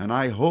 And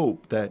I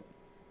hope that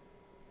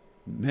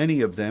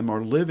many of them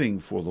are living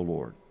for the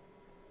Lord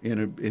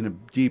in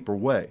a deeper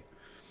way.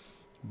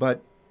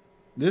 But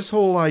this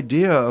whole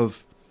idea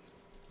of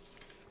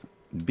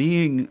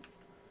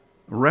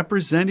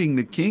representing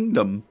the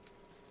kingdom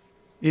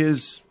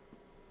is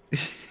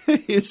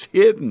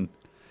hidden.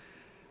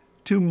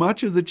 to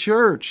much of the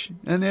church.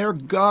 And they're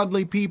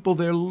godly people.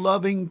 They're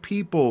loving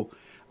people.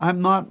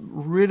 I'm not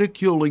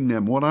ridiculing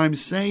them. What I'm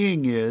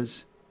saying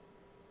is,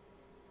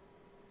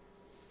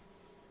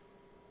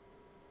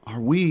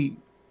 are we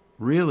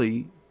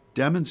really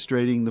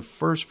demonstrating the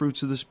first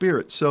fruits of the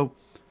Spirit? So,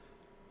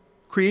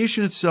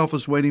 creation itself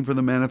is waiting for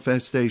the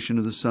manifestation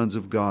of the sons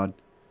of God.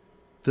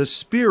 The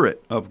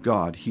Spirit of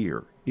God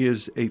here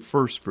is a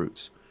first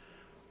fruits.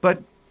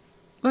 But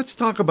let's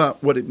talk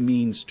about what it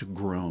means to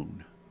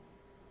groan.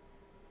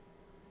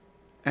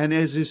 And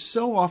as is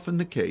so often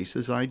the case,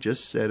 as I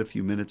just said a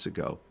few minutes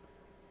ago,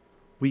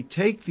 we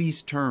take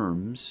these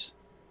terms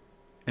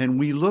and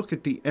we look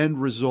at the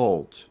end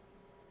result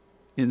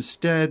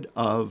instead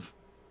of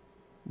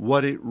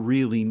what it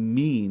really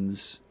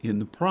means in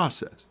the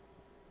process.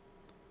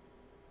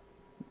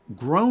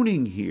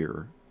 Groaning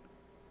here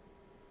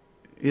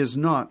is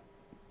not,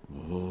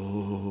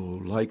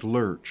 like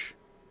lurch.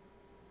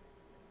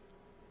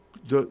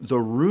 The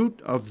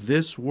root of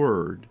this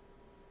word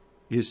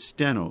is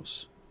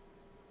stenos,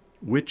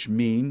 which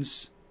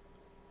means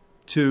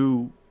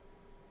to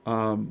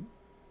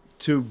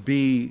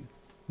be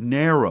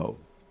narrow.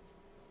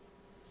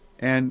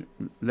 And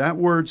that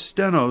word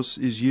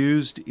stenos is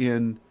used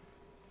in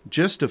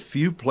just a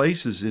few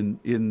places in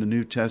the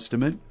New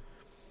Testament.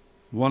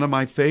 One of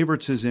my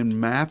favorites is in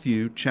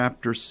Matthew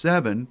chapter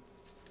 7,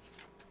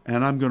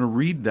 and I'm going to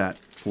read that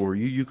for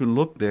you. You can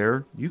look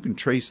there. You can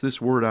trace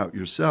this word out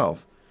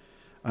yourself.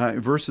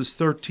 Verses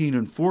 13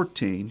 and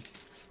 14.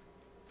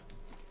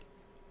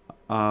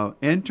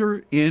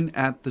 Enter in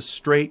at the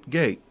strait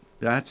gate.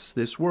 That's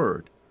this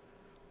word.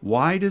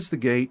 Wide is the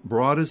gate,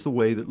 broad is the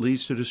way that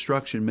leads to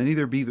destruction. Many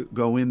there be that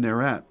go in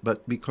thereat.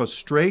 But because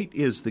strait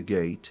is the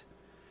gate,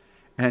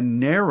 and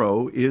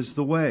narrow is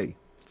the way.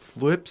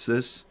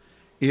 Phlipsis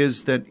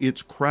is that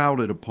it's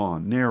crowded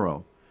upon,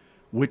 narrow,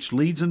 which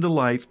leads into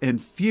life,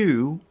 and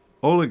few,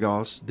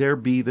 oligos, there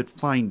be that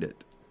find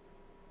it.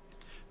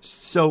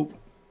 So,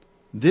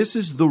 this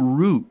is the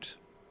root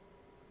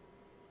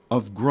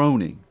of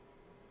groaning.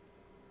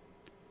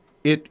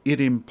 It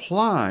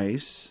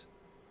implies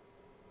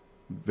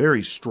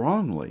very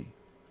strongly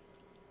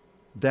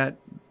that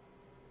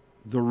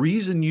the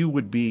reason you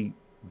would be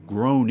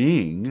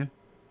groaning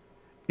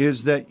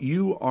is that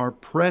you are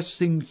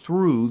pressing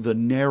through the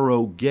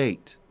narrow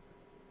gate.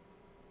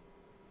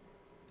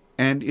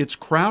 And it's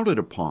crowded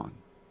upon.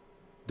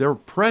 There are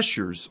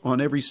pressures on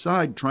every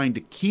side trying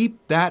to keep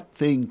that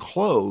thing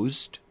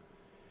closed,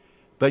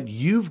 but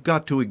you've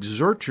got to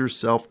exert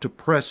yourself to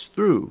press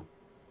through.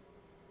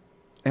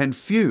 And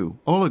few,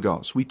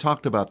 oligos, we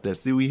talked about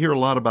this. We hear a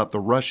lot about the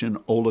Russian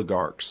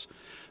oligarchs.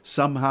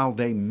 Somehow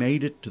they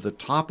made it to the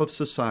top of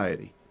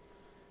society,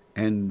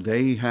 and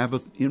they have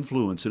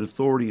influence and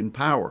authority and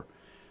power.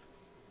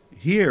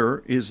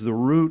 Here is the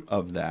root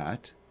of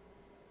that,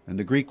 and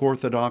the Greek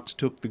Orthodox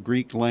took the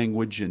Greek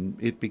language, and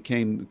it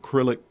became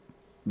Cyrillic,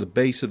 the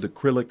base of the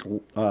Cyrillic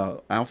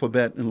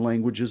alphabet and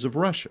languages of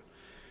Russia.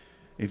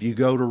 If you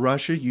go to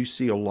Russia, you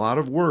see a lot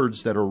of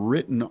words that are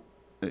written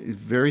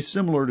very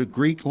similar to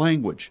Greek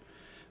language.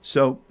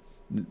 So,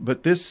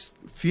 but this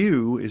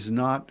few is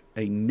not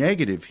a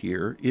negative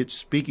here. It's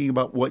speaking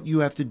about what you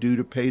have to do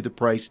to pay the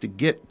price to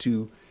get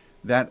to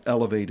that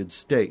elevated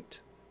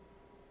state.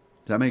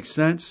 Does that make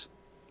sense?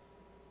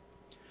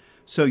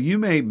 So you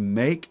may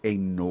make a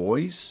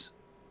noise,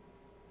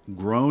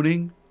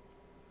 groaning,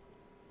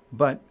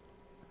 but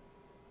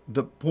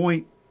the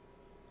point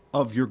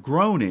of your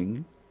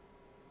groaning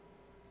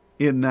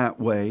in that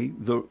way,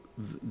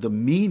 the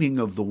meaning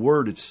of the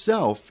word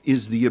itself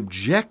is the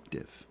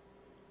objective.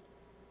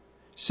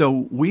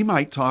 So we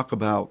might talk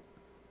about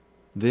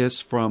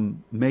this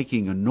from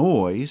making a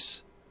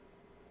noise,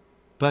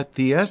 but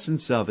the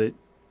essence of it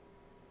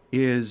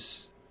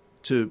is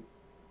to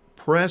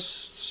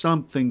press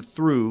something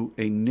through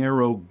a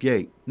narrow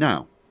gate.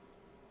 Now,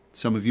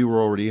 some of you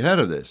are already ahead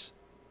of this.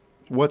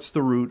 What's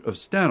the root of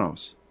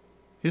stenos?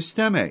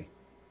 Histeme,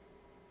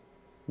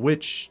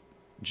 which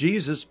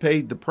Jesus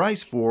paid the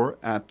price for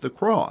at the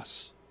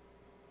cross.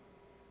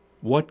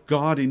 What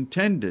God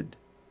intended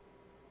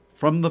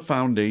from the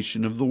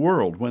foundation of the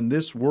world. When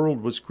this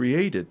world was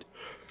created,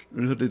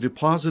 the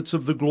deposits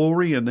of the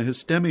glory and the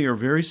histeme are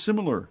very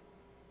similar.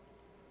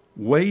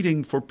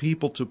 Waiting for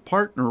people to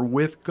partner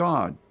with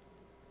God,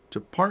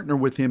 to partner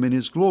with Him in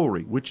His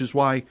glory, which is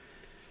why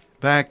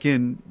back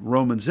in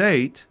Romans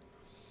 8,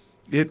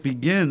 it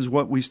begins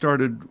what we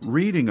started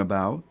reading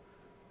about,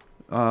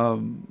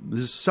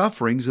 the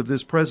sufferings of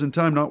this present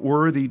time, not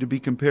worthy to be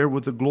compared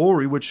with the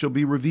glory which shall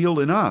be revealed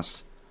in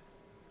us.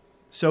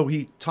 So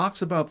he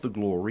talks about the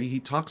glory, he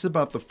talks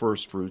about the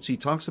first fruits, he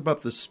talks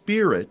about the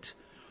Spirit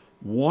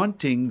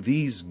wanting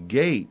these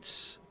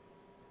gates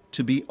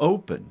to be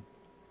open.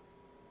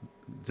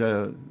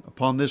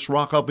 Upon this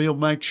rock I'll build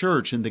my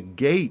church, and the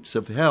gates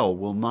of hell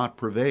will not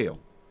prevail.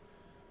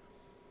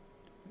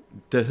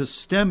 The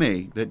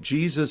histeme that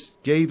Jesus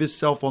gave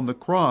Himself on the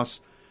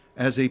cross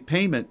as a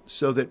payment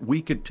so that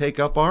we could take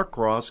up our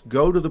cross,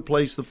 go to the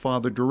place the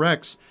Father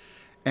directs,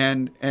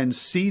 and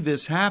see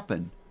this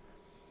happen.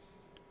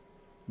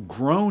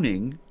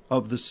 groaning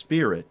of the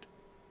Spirit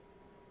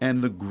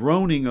and the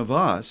groaning of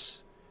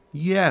us,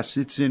 yes,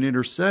 it's in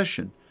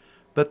intercession.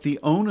 But the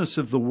onus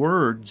of the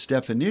word's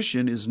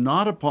definition is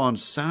not upon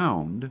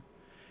sound,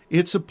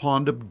 it's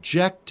upon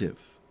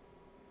objective.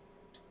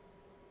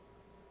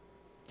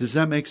 Does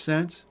that make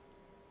sense?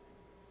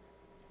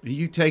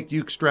 You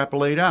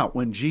extrapolate out.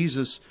 When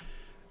Jesus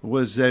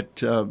was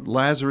at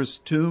Lazarus'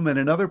 tomb and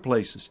in other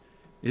places,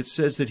 it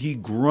says that he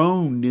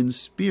groaned in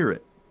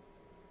spirit.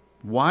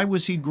 Why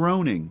was he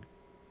groaning?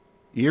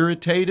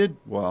 Irritated?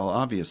 Well,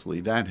 obviously,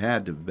 that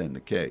had to have been the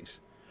case.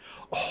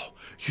 Oh,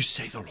 you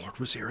say the Lord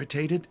was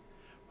irritated?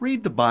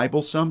 Read the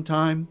Bible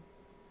sometime.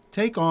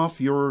 Take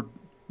off your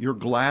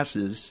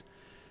glasses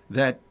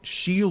that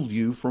shield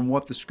you from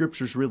what the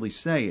Scripture's really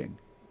saying.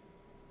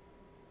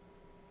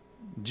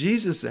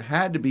 Jesus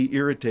had to be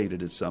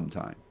irritated at some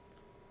time.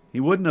 He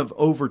wouldn't have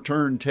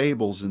overturned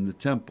tables in the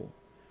temple.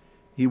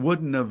 He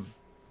wouldn't have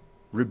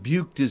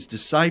rebuked his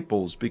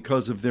disciples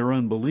because of their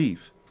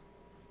unbelief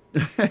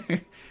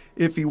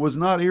if he was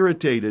not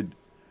irritated.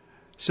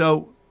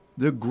 So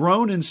the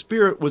groan in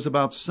spirit was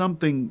about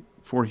something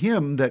for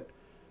him that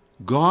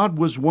God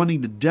was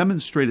wanting to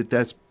demonstrate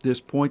at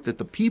this point that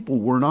the people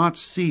were not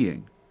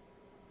seeing.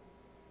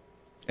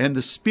 And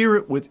the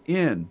Spirit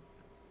within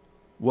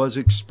was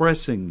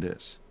expressing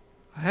this.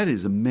 That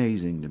is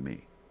amazing to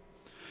me.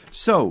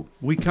 So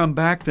we come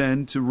back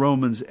then to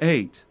Romans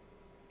 8.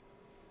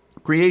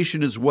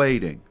 Creation is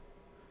waiting.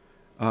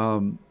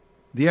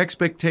 The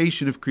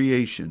expectation of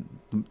creation.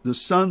 The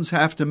sons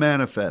have to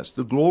manifest.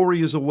 The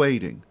glory is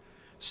awaiting.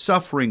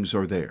 Sufferings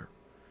are there.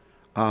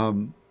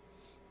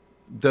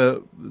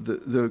 The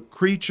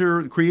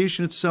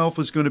creation itself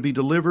is going to be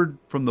delivered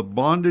from the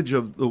bondage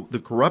of the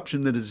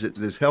corruption that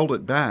is held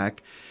it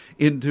back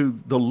into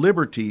the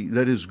liberty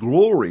that is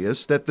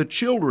glorious that the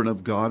children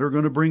of God are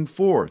going to bring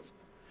forth.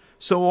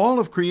 So all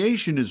of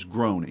creation is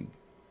groaning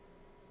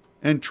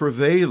and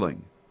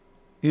travailing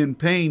in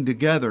pain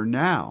together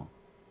now.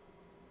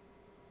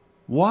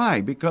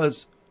 Why?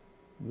 Because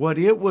what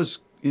it was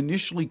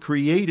initially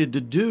created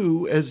to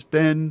do has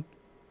been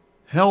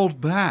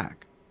held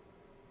back.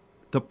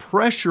 The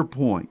pressure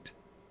point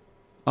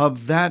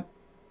of that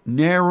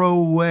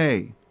narrow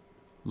way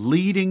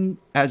leading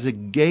as a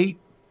gate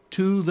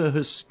to the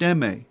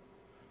histeme.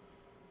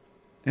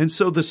 And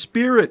so the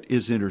Spirit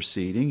is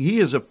interceding. He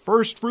is a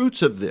first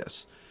fruits of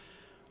this.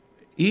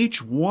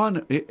 Each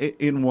one,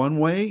 in one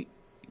way,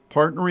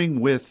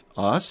 partnering with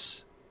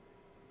us,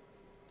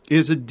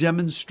 is a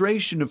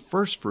demonstration of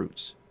first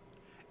fruits.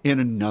 In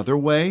another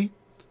way,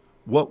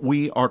 what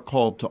we are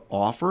called to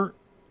offer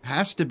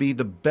has to be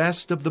the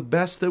best of the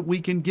best that we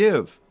can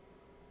give.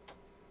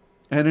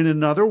 And in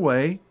another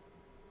way,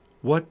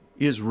 what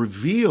is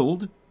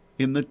revealed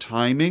in the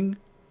timing,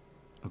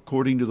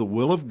 according to the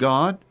will of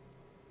God,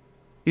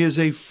 is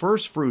a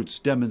first fruits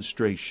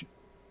demonstration.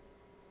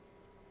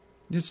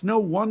 It's no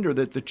wonder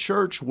that the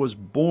church was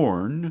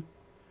born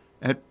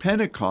at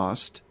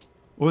Pentecost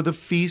or the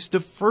Feast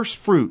of First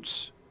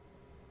Fruits.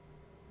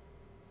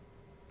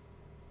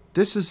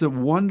 This is a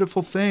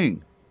wonderful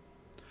thing.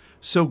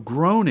 So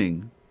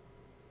groaning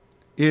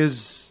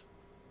is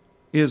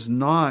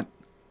not,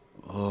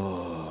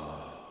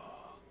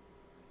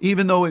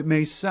 even though it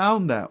may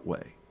sound that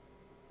way.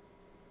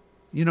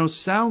 You know,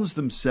 sounds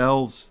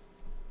themselves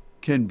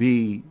can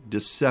be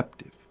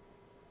deceptive.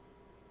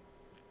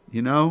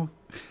 You know,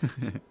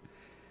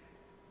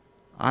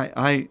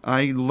 I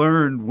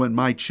learned when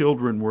my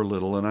children were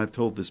little, and I've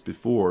told this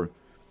before,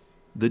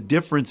 the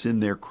difference in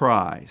their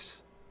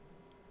cries.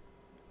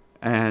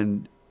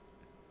 And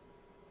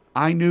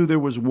I knew there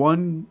was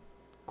one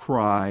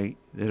cry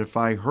that if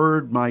I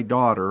heard my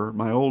daughter,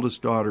 my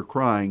oldest daughter,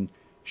 crying,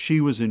 she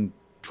was in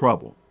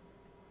trouble.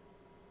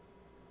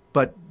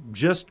 But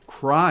just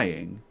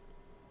crying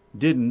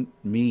didn't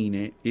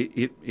mean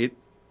it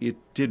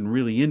didn't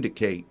really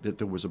indicate that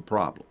there was a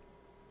problem.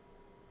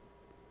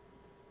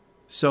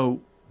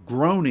 So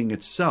groaning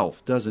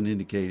itself doesn't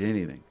indicate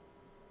anything.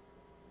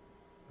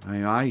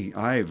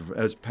 I've,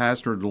 as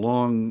pastored a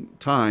long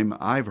time,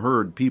 I've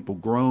heard people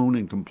groan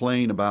and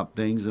complain about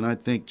things, and I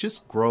think,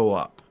 just grow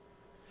up.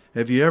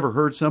 Have you ever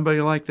heard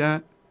somebody like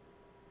that?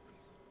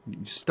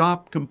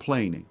 Stop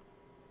complaining.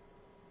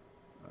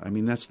 I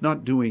mean, that's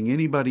not doing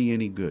anybody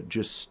any good.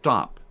 Just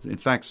stop. In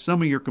fact,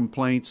 some of your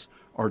complaints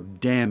are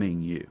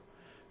damning you.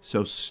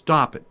 So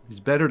stop it. It's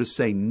better to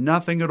say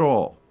nothing at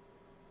all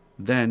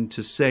than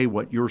to say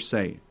what you're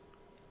saying.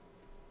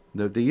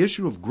 The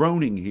issue of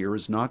groaning here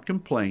is not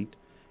complaint.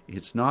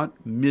 It's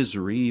not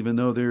misery, even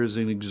though there is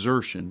an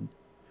exertion.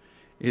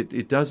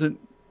 It doesn't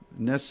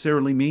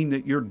necessarily mean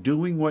that you're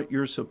doing what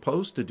you're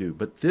supposed to do.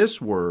 But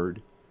this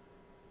word,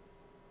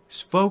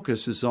 its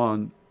focus is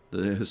on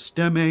the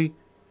histeme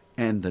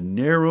and the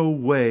narrow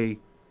way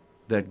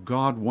that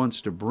God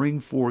wants to bring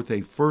forth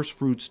a first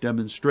fruits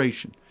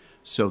demonstration.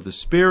 So the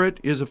Spirit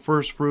is a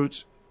first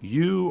fruits.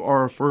 You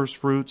are a first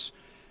fruits.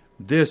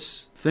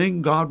 This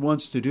thing God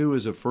wants to do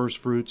is a first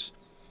fruits.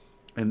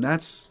 And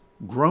that's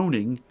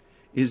groaning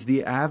is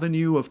the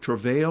avenue of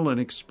travail and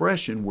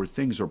expression where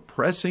things are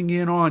pressing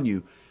in on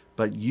you,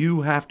 but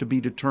you have to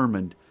be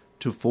determined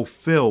to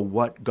fulfill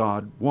what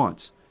God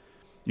wants.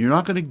 You're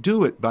not going to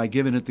do it by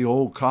giving it the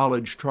old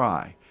college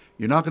try.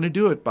 You're not going to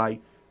do it by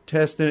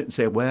testing it and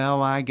say,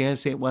 well, I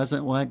guess it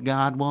wasn't what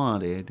God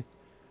wanted.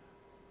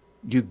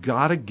 You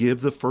got to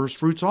give the first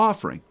fruits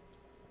offering,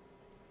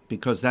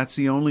 because that's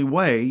the only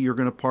way you're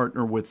going to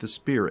partner with the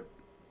Spirit.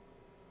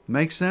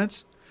 Make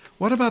sense?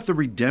 What about the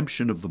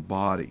redemption of the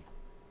body?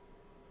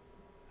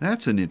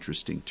 That's an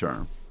interesting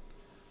term.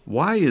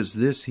 Why is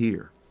this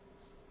here?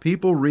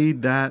 People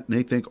read that and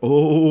they think,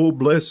 oh,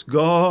 bless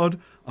God,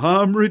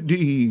 I'm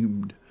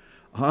redeemed.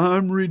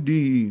 I'm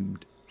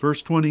redeemed.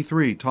 Verse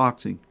 23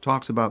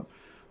 talks about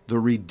the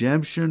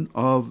redemption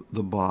of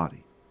the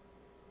body.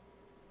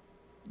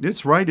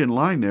 It's right in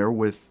line there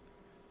with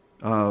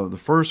the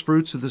first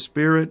fruits of the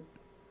Spirit.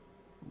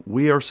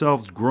 We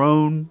ourselves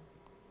groan,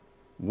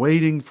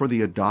 waiting for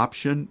the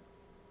adoption,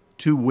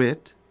 to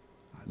wit.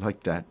 I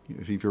like that.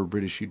 If you're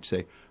British, you'd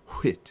say,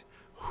 wit.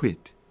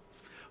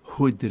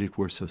 Would that it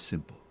were so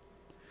simple.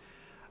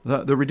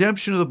 The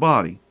redemption of the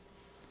body.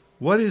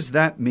 What does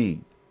that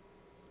mean?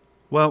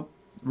 Well,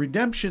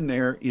 redemption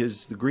there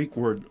is the Greek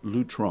word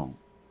lutron.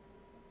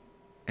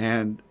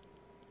 And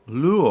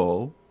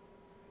luo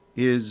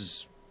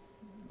is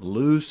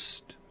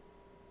loosed,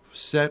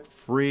 set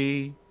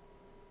free,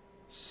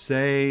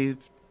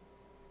 saved,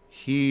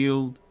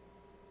 healed,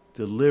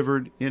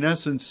 delivered. In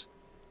essence,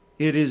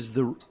 it is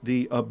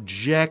the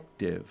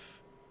objective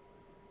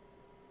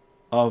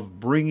of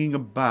bringing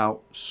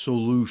about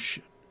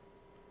solution.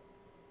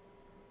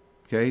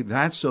 Okay,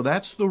 that's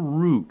the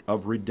root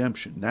of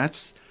redemption.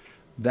 That's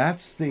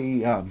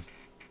the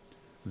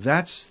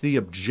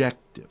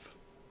objective.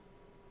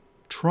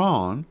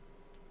 Tron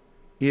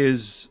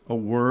is a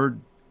word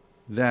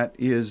that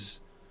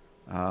is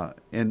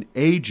an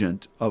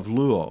agent of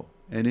luo,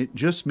 and it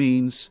just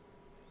means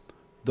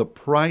the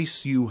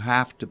price you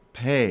have to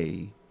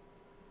pay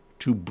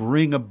to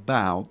bring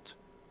about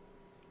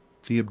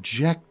the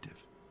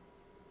objective.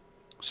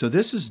 So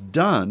this is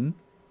done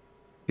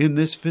in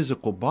this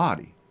physical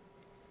body,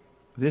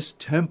 this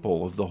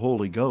temple of the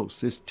Holy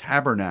Ghost, this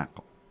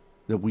tabernacle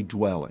that we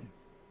dwell in.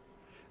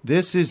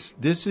 This is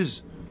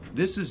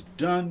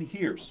done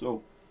here.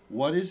 So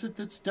what is it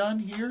that's done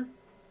here?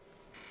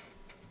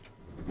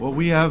 Well,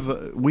 we have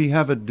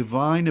a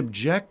divine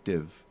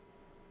objective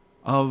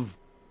of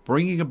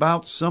bringing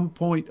about some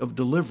point of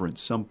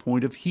deliverance, some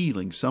point of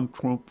healing, some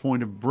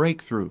point of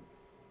breakthrough.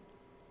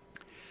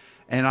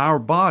 And our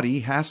body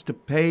has to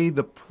pay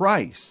the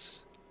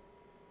price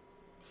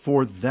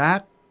for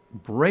that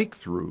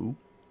breakthrough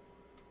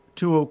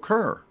to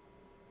occur.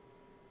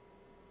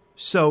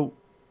 So,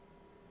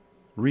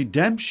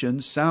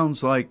 redemption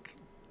sounds like,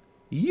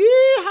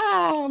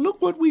 yeah, look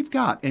what we've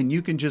got. And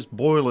you can just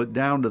boil it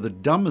down to the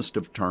dumbest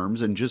of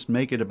terms and just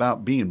make it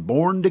about being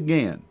born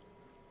again.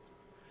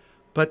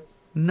 But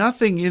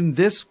nothing in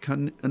this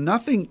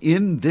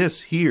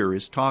here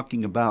is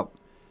talking about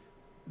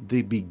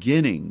the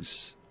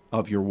beginnings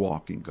of your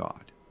walk in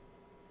God.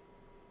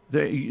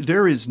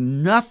 There is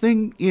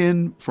nothing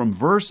in from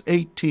verse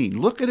 18.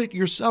 Look at it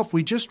yourself.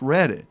 We just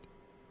read it.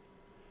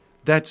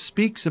 That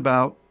speaks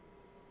about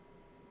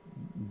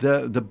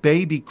the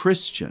baby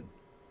Christian.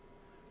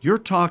 You're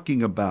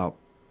talking about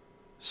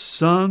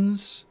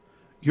sons.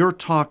 You're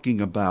talking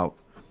about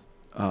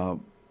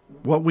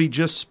what we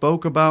just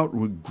spoke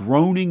about,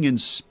 groaning in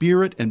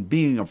spirit and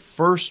being a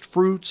first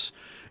fruits.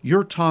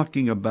 You're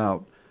talking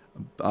about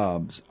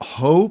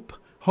hope.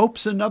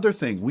 Hope's another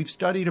thing. We've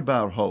studied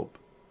about hope.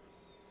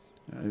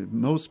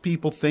 Most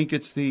people think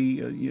it's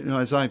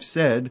as I've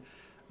said,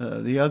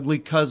 the ugly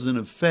cousin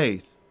of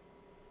faith.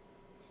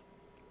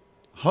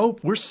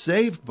 Hope, we're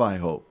saved by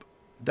hope.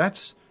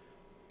 That's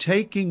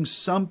taking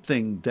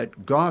something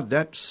that God,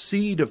 that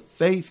seed of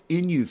faith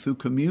in you through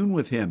commune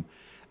with Him,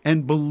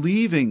 and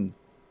believing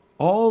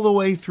all the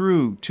way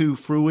through to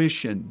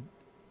fruition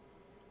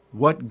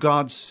what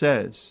God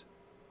says.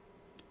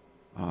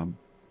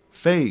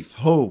 Faith,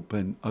 hope,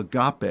 and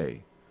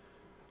agape.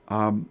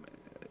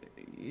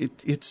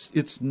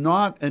 It's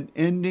not an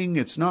ending.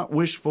 It's not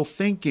wishful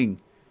thinking.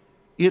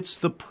 It's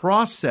the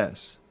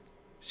process.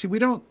 See,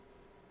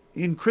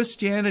 in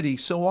Christianity,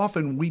 so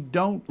often we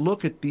don't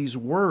look at these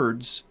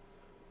words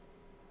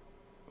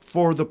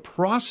for the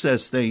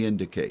process they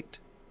indicate.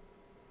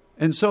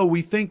 And so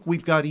we think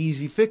we've got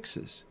easy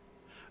fixes.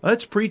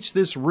 Let's preach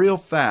this real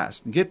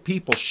fast and get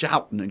people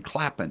shouting and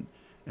clapping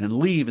and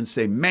leave and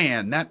say,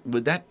 man,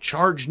 that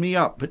charged me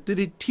up. But did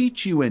it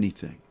teach you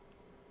anything?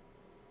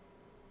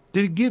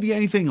 Did it give you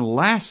anything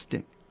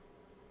lasting?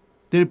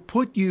 Did it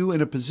put you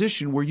in a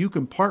position where you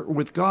can partner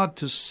with God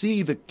to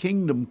see the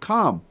kingdom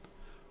come?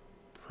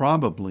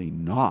 Probably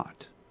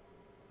not.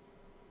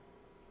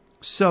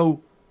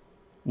 So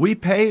we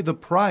pay the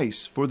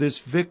price for this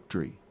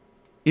victory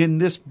in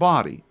this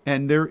body,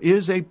 and there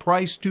is a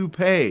price to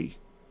pay.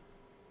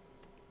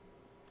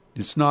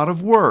 It's not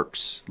of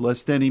works,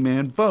 lest any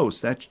man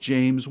boast. That's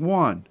James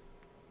 1.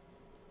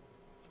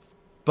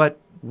 But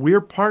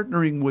we're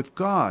partnering with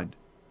God.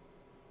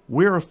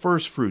 We're a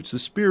first fruits. The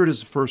Spirit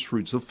is a first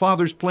fruits. The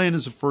Father's plan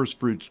is a first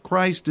fruits.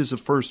 Christ is a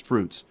first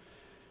fruits.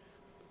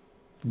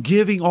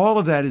 Giving, all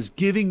of that is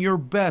giving your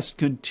best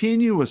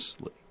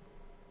continuously.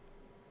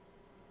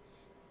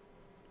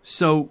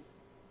 So,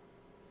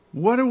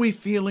 what are we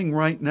feeling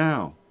right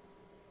now?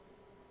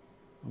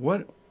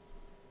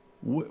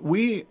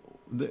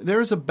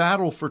 There's a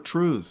battle for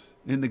truth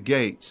in the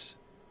gates.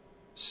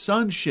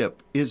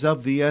 Sonship is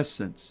of the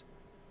essence.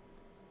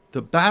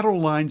 The battle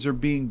lines are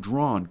being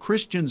drawn.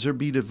 Christians are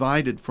being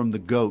divided from the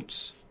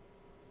goats.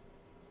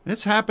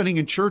 It's happening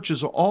in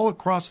churches all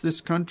across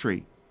this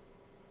country.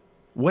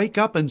 Wake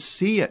up and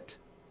see it.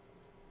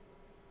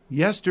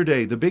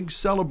 Yesterday, the big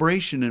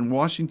celebration in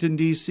Washington,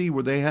 D.C.,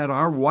 where they had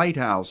our White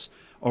House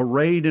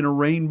arrayed in a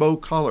rainbow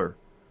color.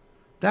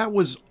 That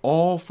was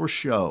all for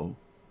show.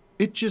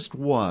 It just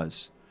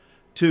was,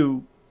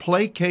 to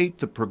placate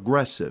the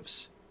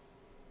progressives.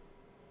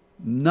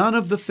 None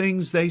of the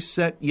things they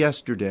set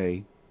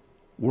yesterday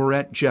were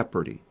at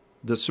jeopardy.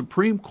 The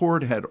Supreme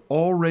Court had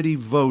already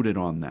voted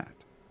on that.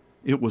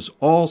 It was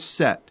all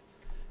set,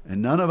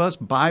 and none of us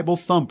Bible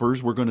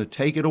thumpers were going to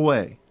take it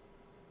away.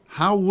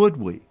 How would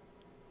we?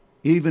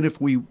 Even if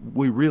we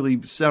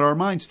really set our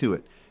minds to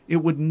it. It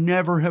would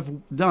never have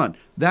done.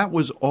 That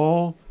was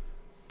all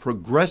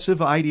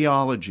progressive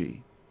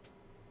ideology.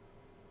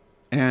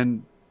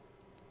 And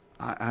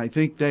I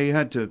think they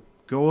had to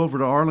go over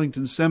to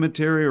Arlington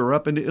Cemetery or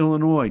up into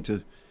Illinois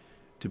to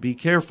be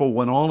careful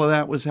when all of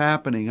that was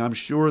happening. I'm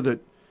sure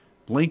that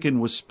Lincoln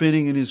was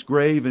spinning in his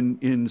grave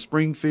in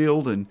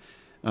Springfield, and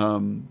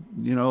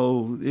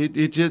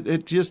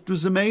it just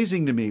was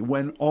amazing to me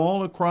when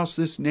all across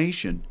this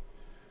nation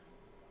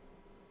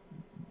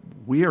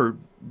we're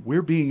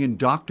being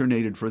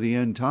indoctrinated for the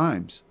end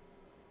times.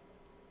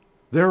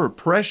 There are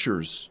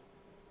pressures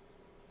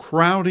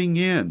crowding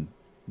in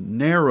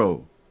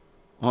narrow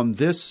on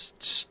this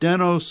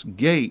stenos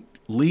gate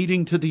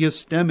leading to the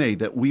esteme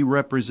that we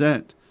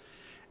represent.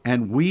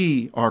 And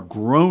we are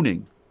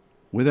groaning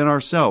within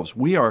ourselves.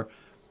 We are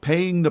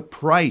paying the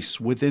price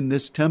within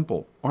this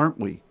temple, aren't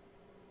we?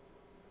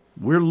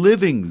 We're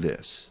living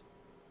this.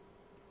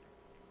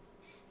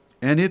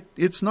 And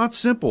it's not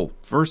simple.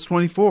 Verse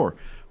 24,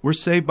 we're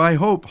saved by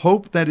hope.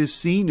 Hope that is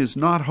seen is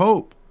not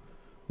hope.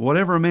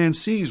 Whatever a man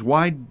sees,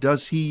 why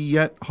does he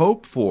yet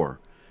hope for?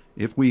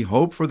 If we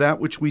hope for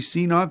that which we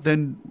see not,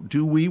 then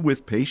do we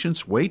with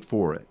patience wait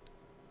for it.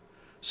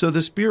 So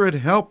the Spirit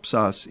helps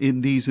us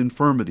in these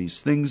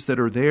infirmities, things that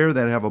are there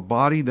that have a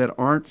body that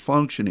aren't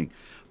functioning,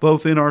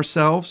 both in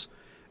ourselves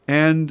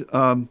and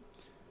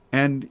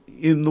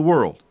in the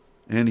world.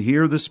 And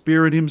here the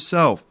Spirit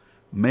himself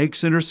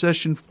makes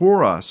intercession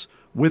for us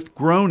with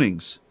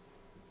groanings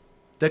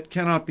that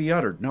cannot be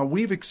uttered. Now,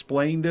 we've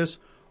explained this.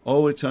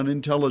 Oh, it's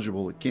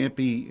unintelligible. It can't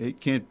be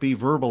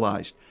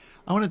verbalized.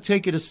 I want to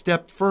take it a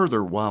step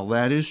further. While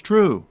that is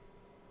true,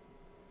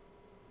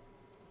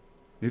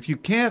 if you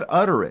can't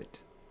utter it,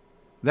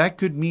 that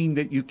could mean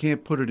that you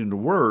can't put it into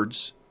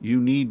words. You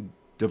need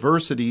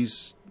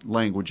diversities,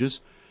 languages.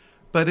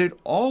 But it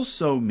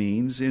also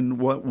means, in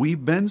what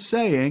we've been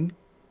saying,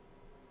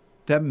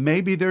 that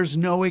maybe there's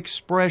no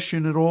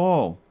expression at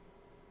all.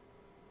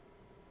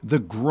 The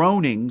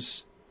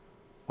groanings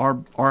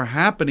are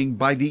happening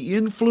by the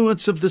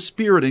influence of the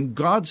Spirit, and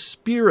God's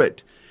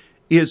Spirit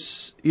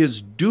is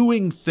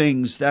doing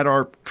things that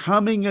are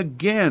coming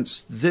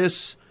against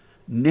this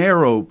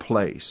narrow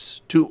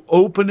place to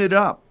open it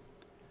up.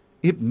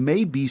 It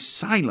may be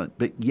silent,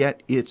 but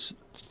yet it's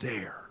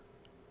there.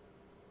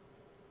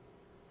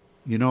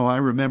 You know, I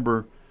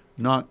remember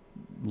not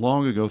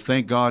long ago,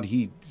 thank God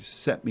he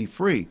set me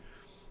free,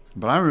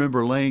 but I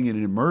remember laying in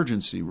an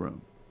emergency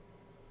room,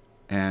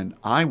 and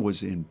I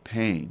was in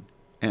pain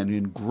and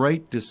in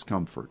great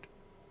discomfort.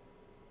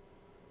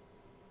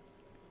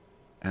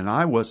 And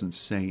I wasn't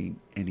saying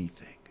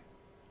anything.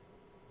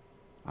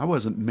 I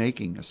wasn't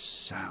making a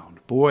sound.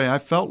 Boy, I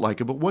felt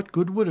like it, but what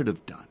good would it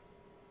have done?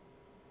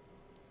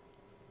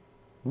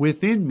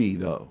 Within me,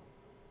 though,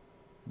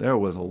 there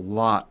was a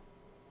lot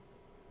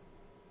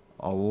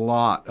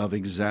of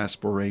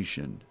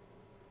exasperation.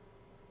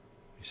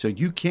 So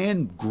you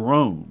can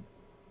groan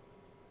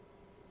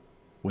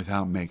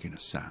without making a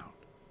sound.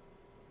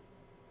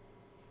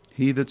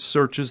 He that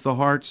searches the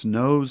hearts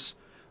knows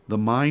the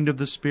mind of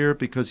the Spirit,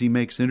 because he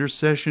makes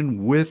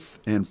intercession with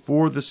and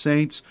for the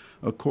saints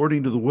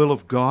according to the will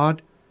of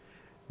God.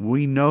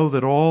 We know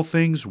that all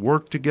things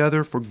work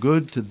together for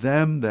good to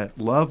them that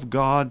love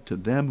God, to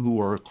them who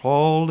are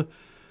called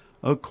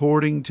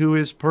according to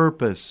his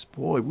purpose.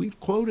 Boy, we've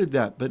quoted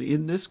that, but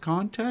in this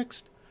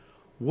context,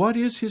 what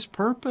is his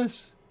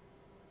purpose?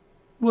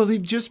 Well,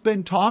 they've just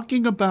been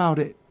talking about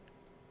it.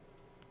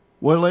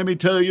 Well, let me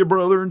tell you,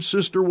 brother and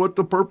sister, what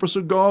the purpose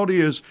of God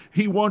is.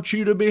 He wants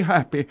you to be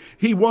happy.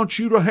 He wants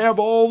you to have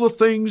all the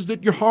things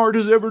that your heart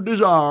has ever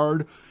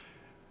desired.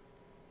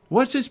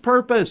 What's his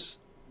purpose?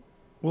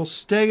 Well,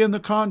 stay in the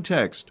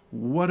context.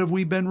 What have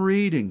we been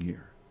reading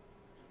here?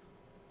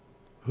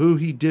 Who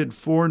he did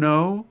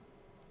foreknow,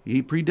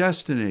 he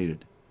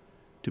predestinated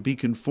to be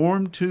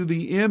conformed to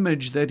the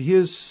image that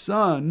his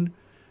Son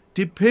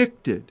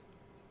depicted,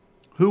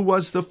 who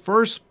was the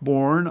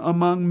firstborn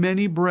among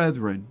many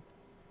brethren.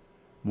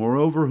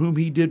 Moreover, whom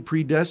he did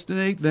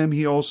predestinate, them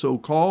he also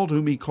called.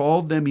 Whom he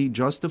called, them he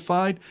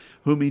justified.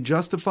 Whom he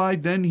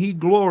justified, then he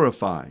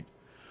glorified.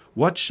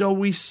 What shall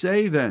we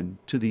say then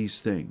to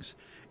these things?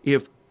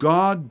 If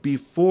God be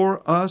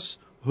for us,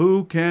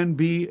 who can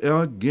be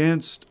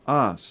against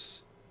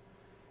us?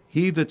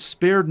 He that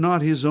spared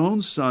not his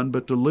own Son,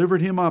 but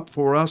delivered him up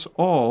for us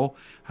all,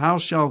 how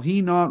shall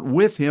he not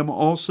with him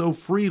also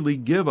freely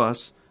give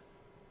us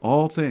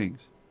all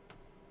things?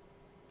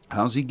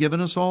 How's he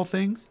given us all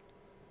things?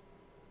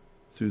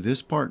 Through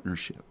this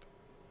partnership.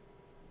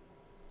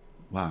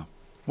 Wow.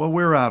 Well,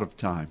 we're out of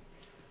time.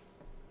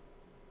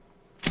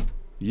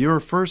 You're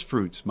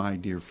firstfruits, my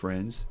dear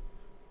friends.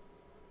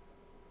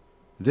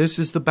 This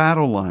is the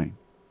battle line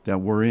that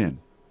we're in.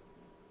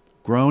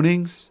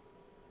 Groanings,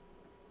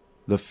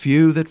 the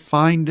few that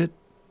find it.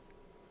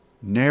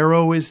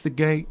 Narrow is the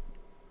gate.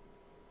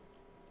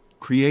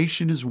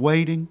 Creation is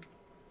waiting.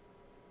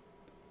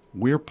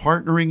 We're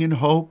partnering in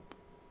hope.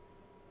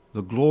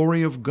 The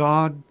glory of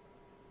God.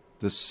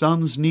 The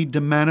sons need to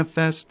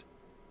manifest.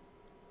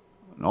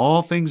 And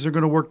all things are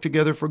going to work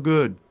together for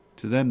good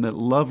to them that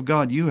love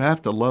God. You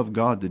have to love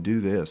God to do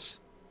this.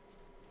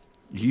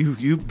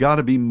 You've got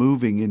to be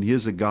moving in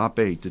his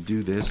agape to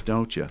do this,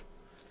 don't you?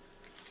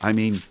 I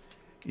mean,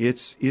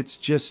 it's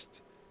just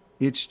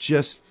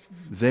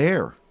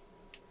there.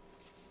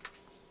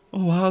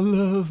 Oh, I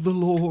love the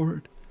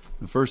Lord.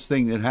 The first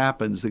thing that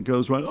happens that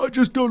goes wrong, I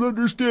just don't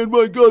understand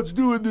why God's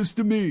doing this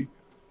to me.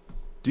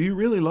 Do you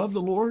really love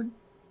the Lord?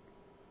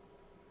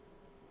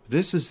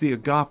 This is the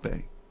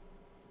agape.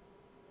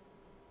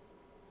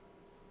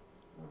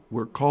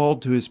 We're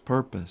called to his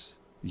purpose.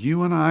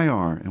 You and I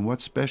are, and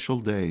what special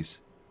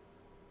days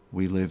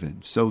we live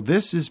in. So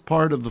this is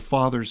part of the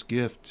Father's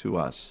gift to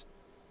us.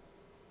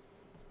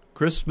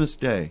 Christmas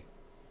Day.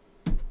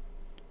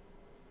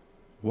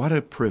 What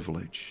a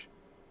privilege.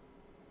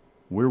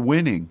 We're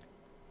winning.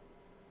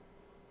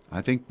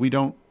 I think we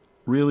don't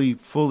really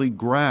fully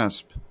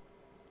grasp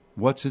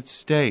what's at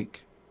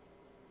stake.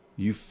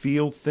 You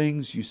feel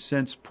things, you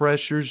sense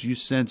pressures, you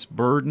sense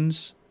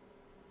burdens.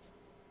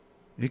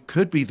 It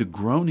could be the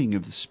groaning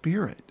of the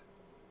Spirit.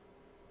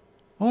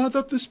 Oh, I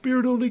thought the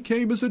Spirit only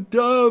came as a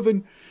dove,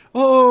 and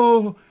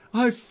oh,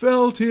 I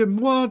felt him.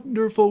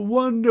 Wonderful,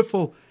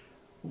 wonderful.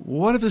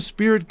 What if the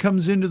Spirit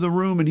comes into the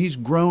room and he's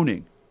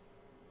groaning?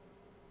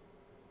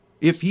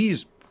 If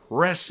he's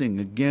pressing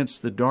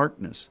against the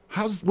darkness,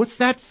 what's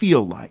that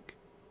feel like?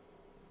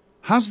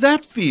 How's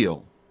that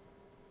feel?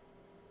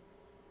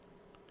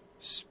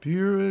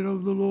 Spirit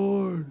of the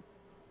Lord,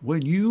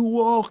 when you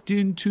walked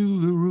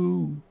into the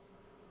room,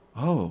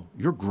 oh,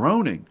 you're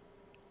groaning.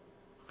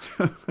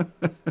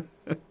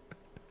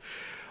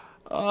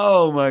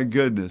 Oh, my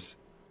goodness.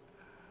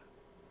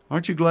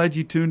 Aren't you glad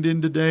you tuned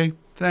in today?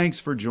 Thanks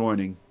for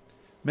joining.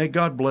 May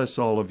God bless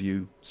all of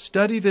you.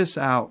 Study this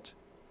out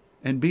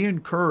and be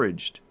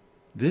encouraged.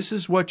 This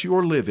is what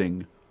you're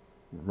living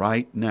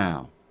right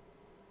now.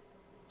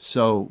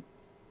 So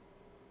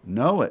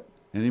know it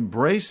and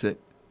embrace it,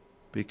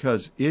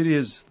 because it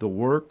is the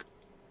work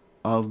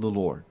of the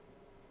Lord.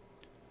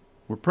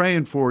 We're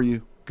praying for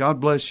you.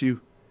 God bless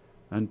you.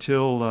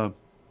 Until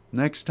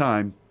next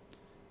time,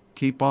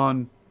 keep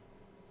on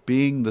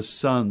being the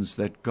sons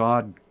that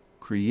God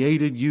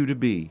created you to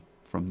be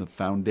from the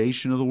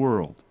foundation of the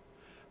world.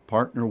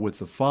 Partner with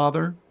the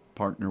Father,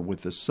 partner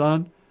with the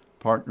Son,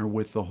 partner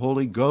with the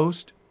Holy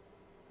Ghost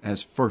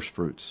as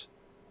firstfruits.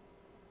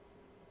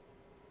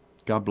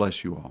 God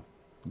bless you all.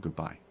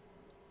 Goodbye.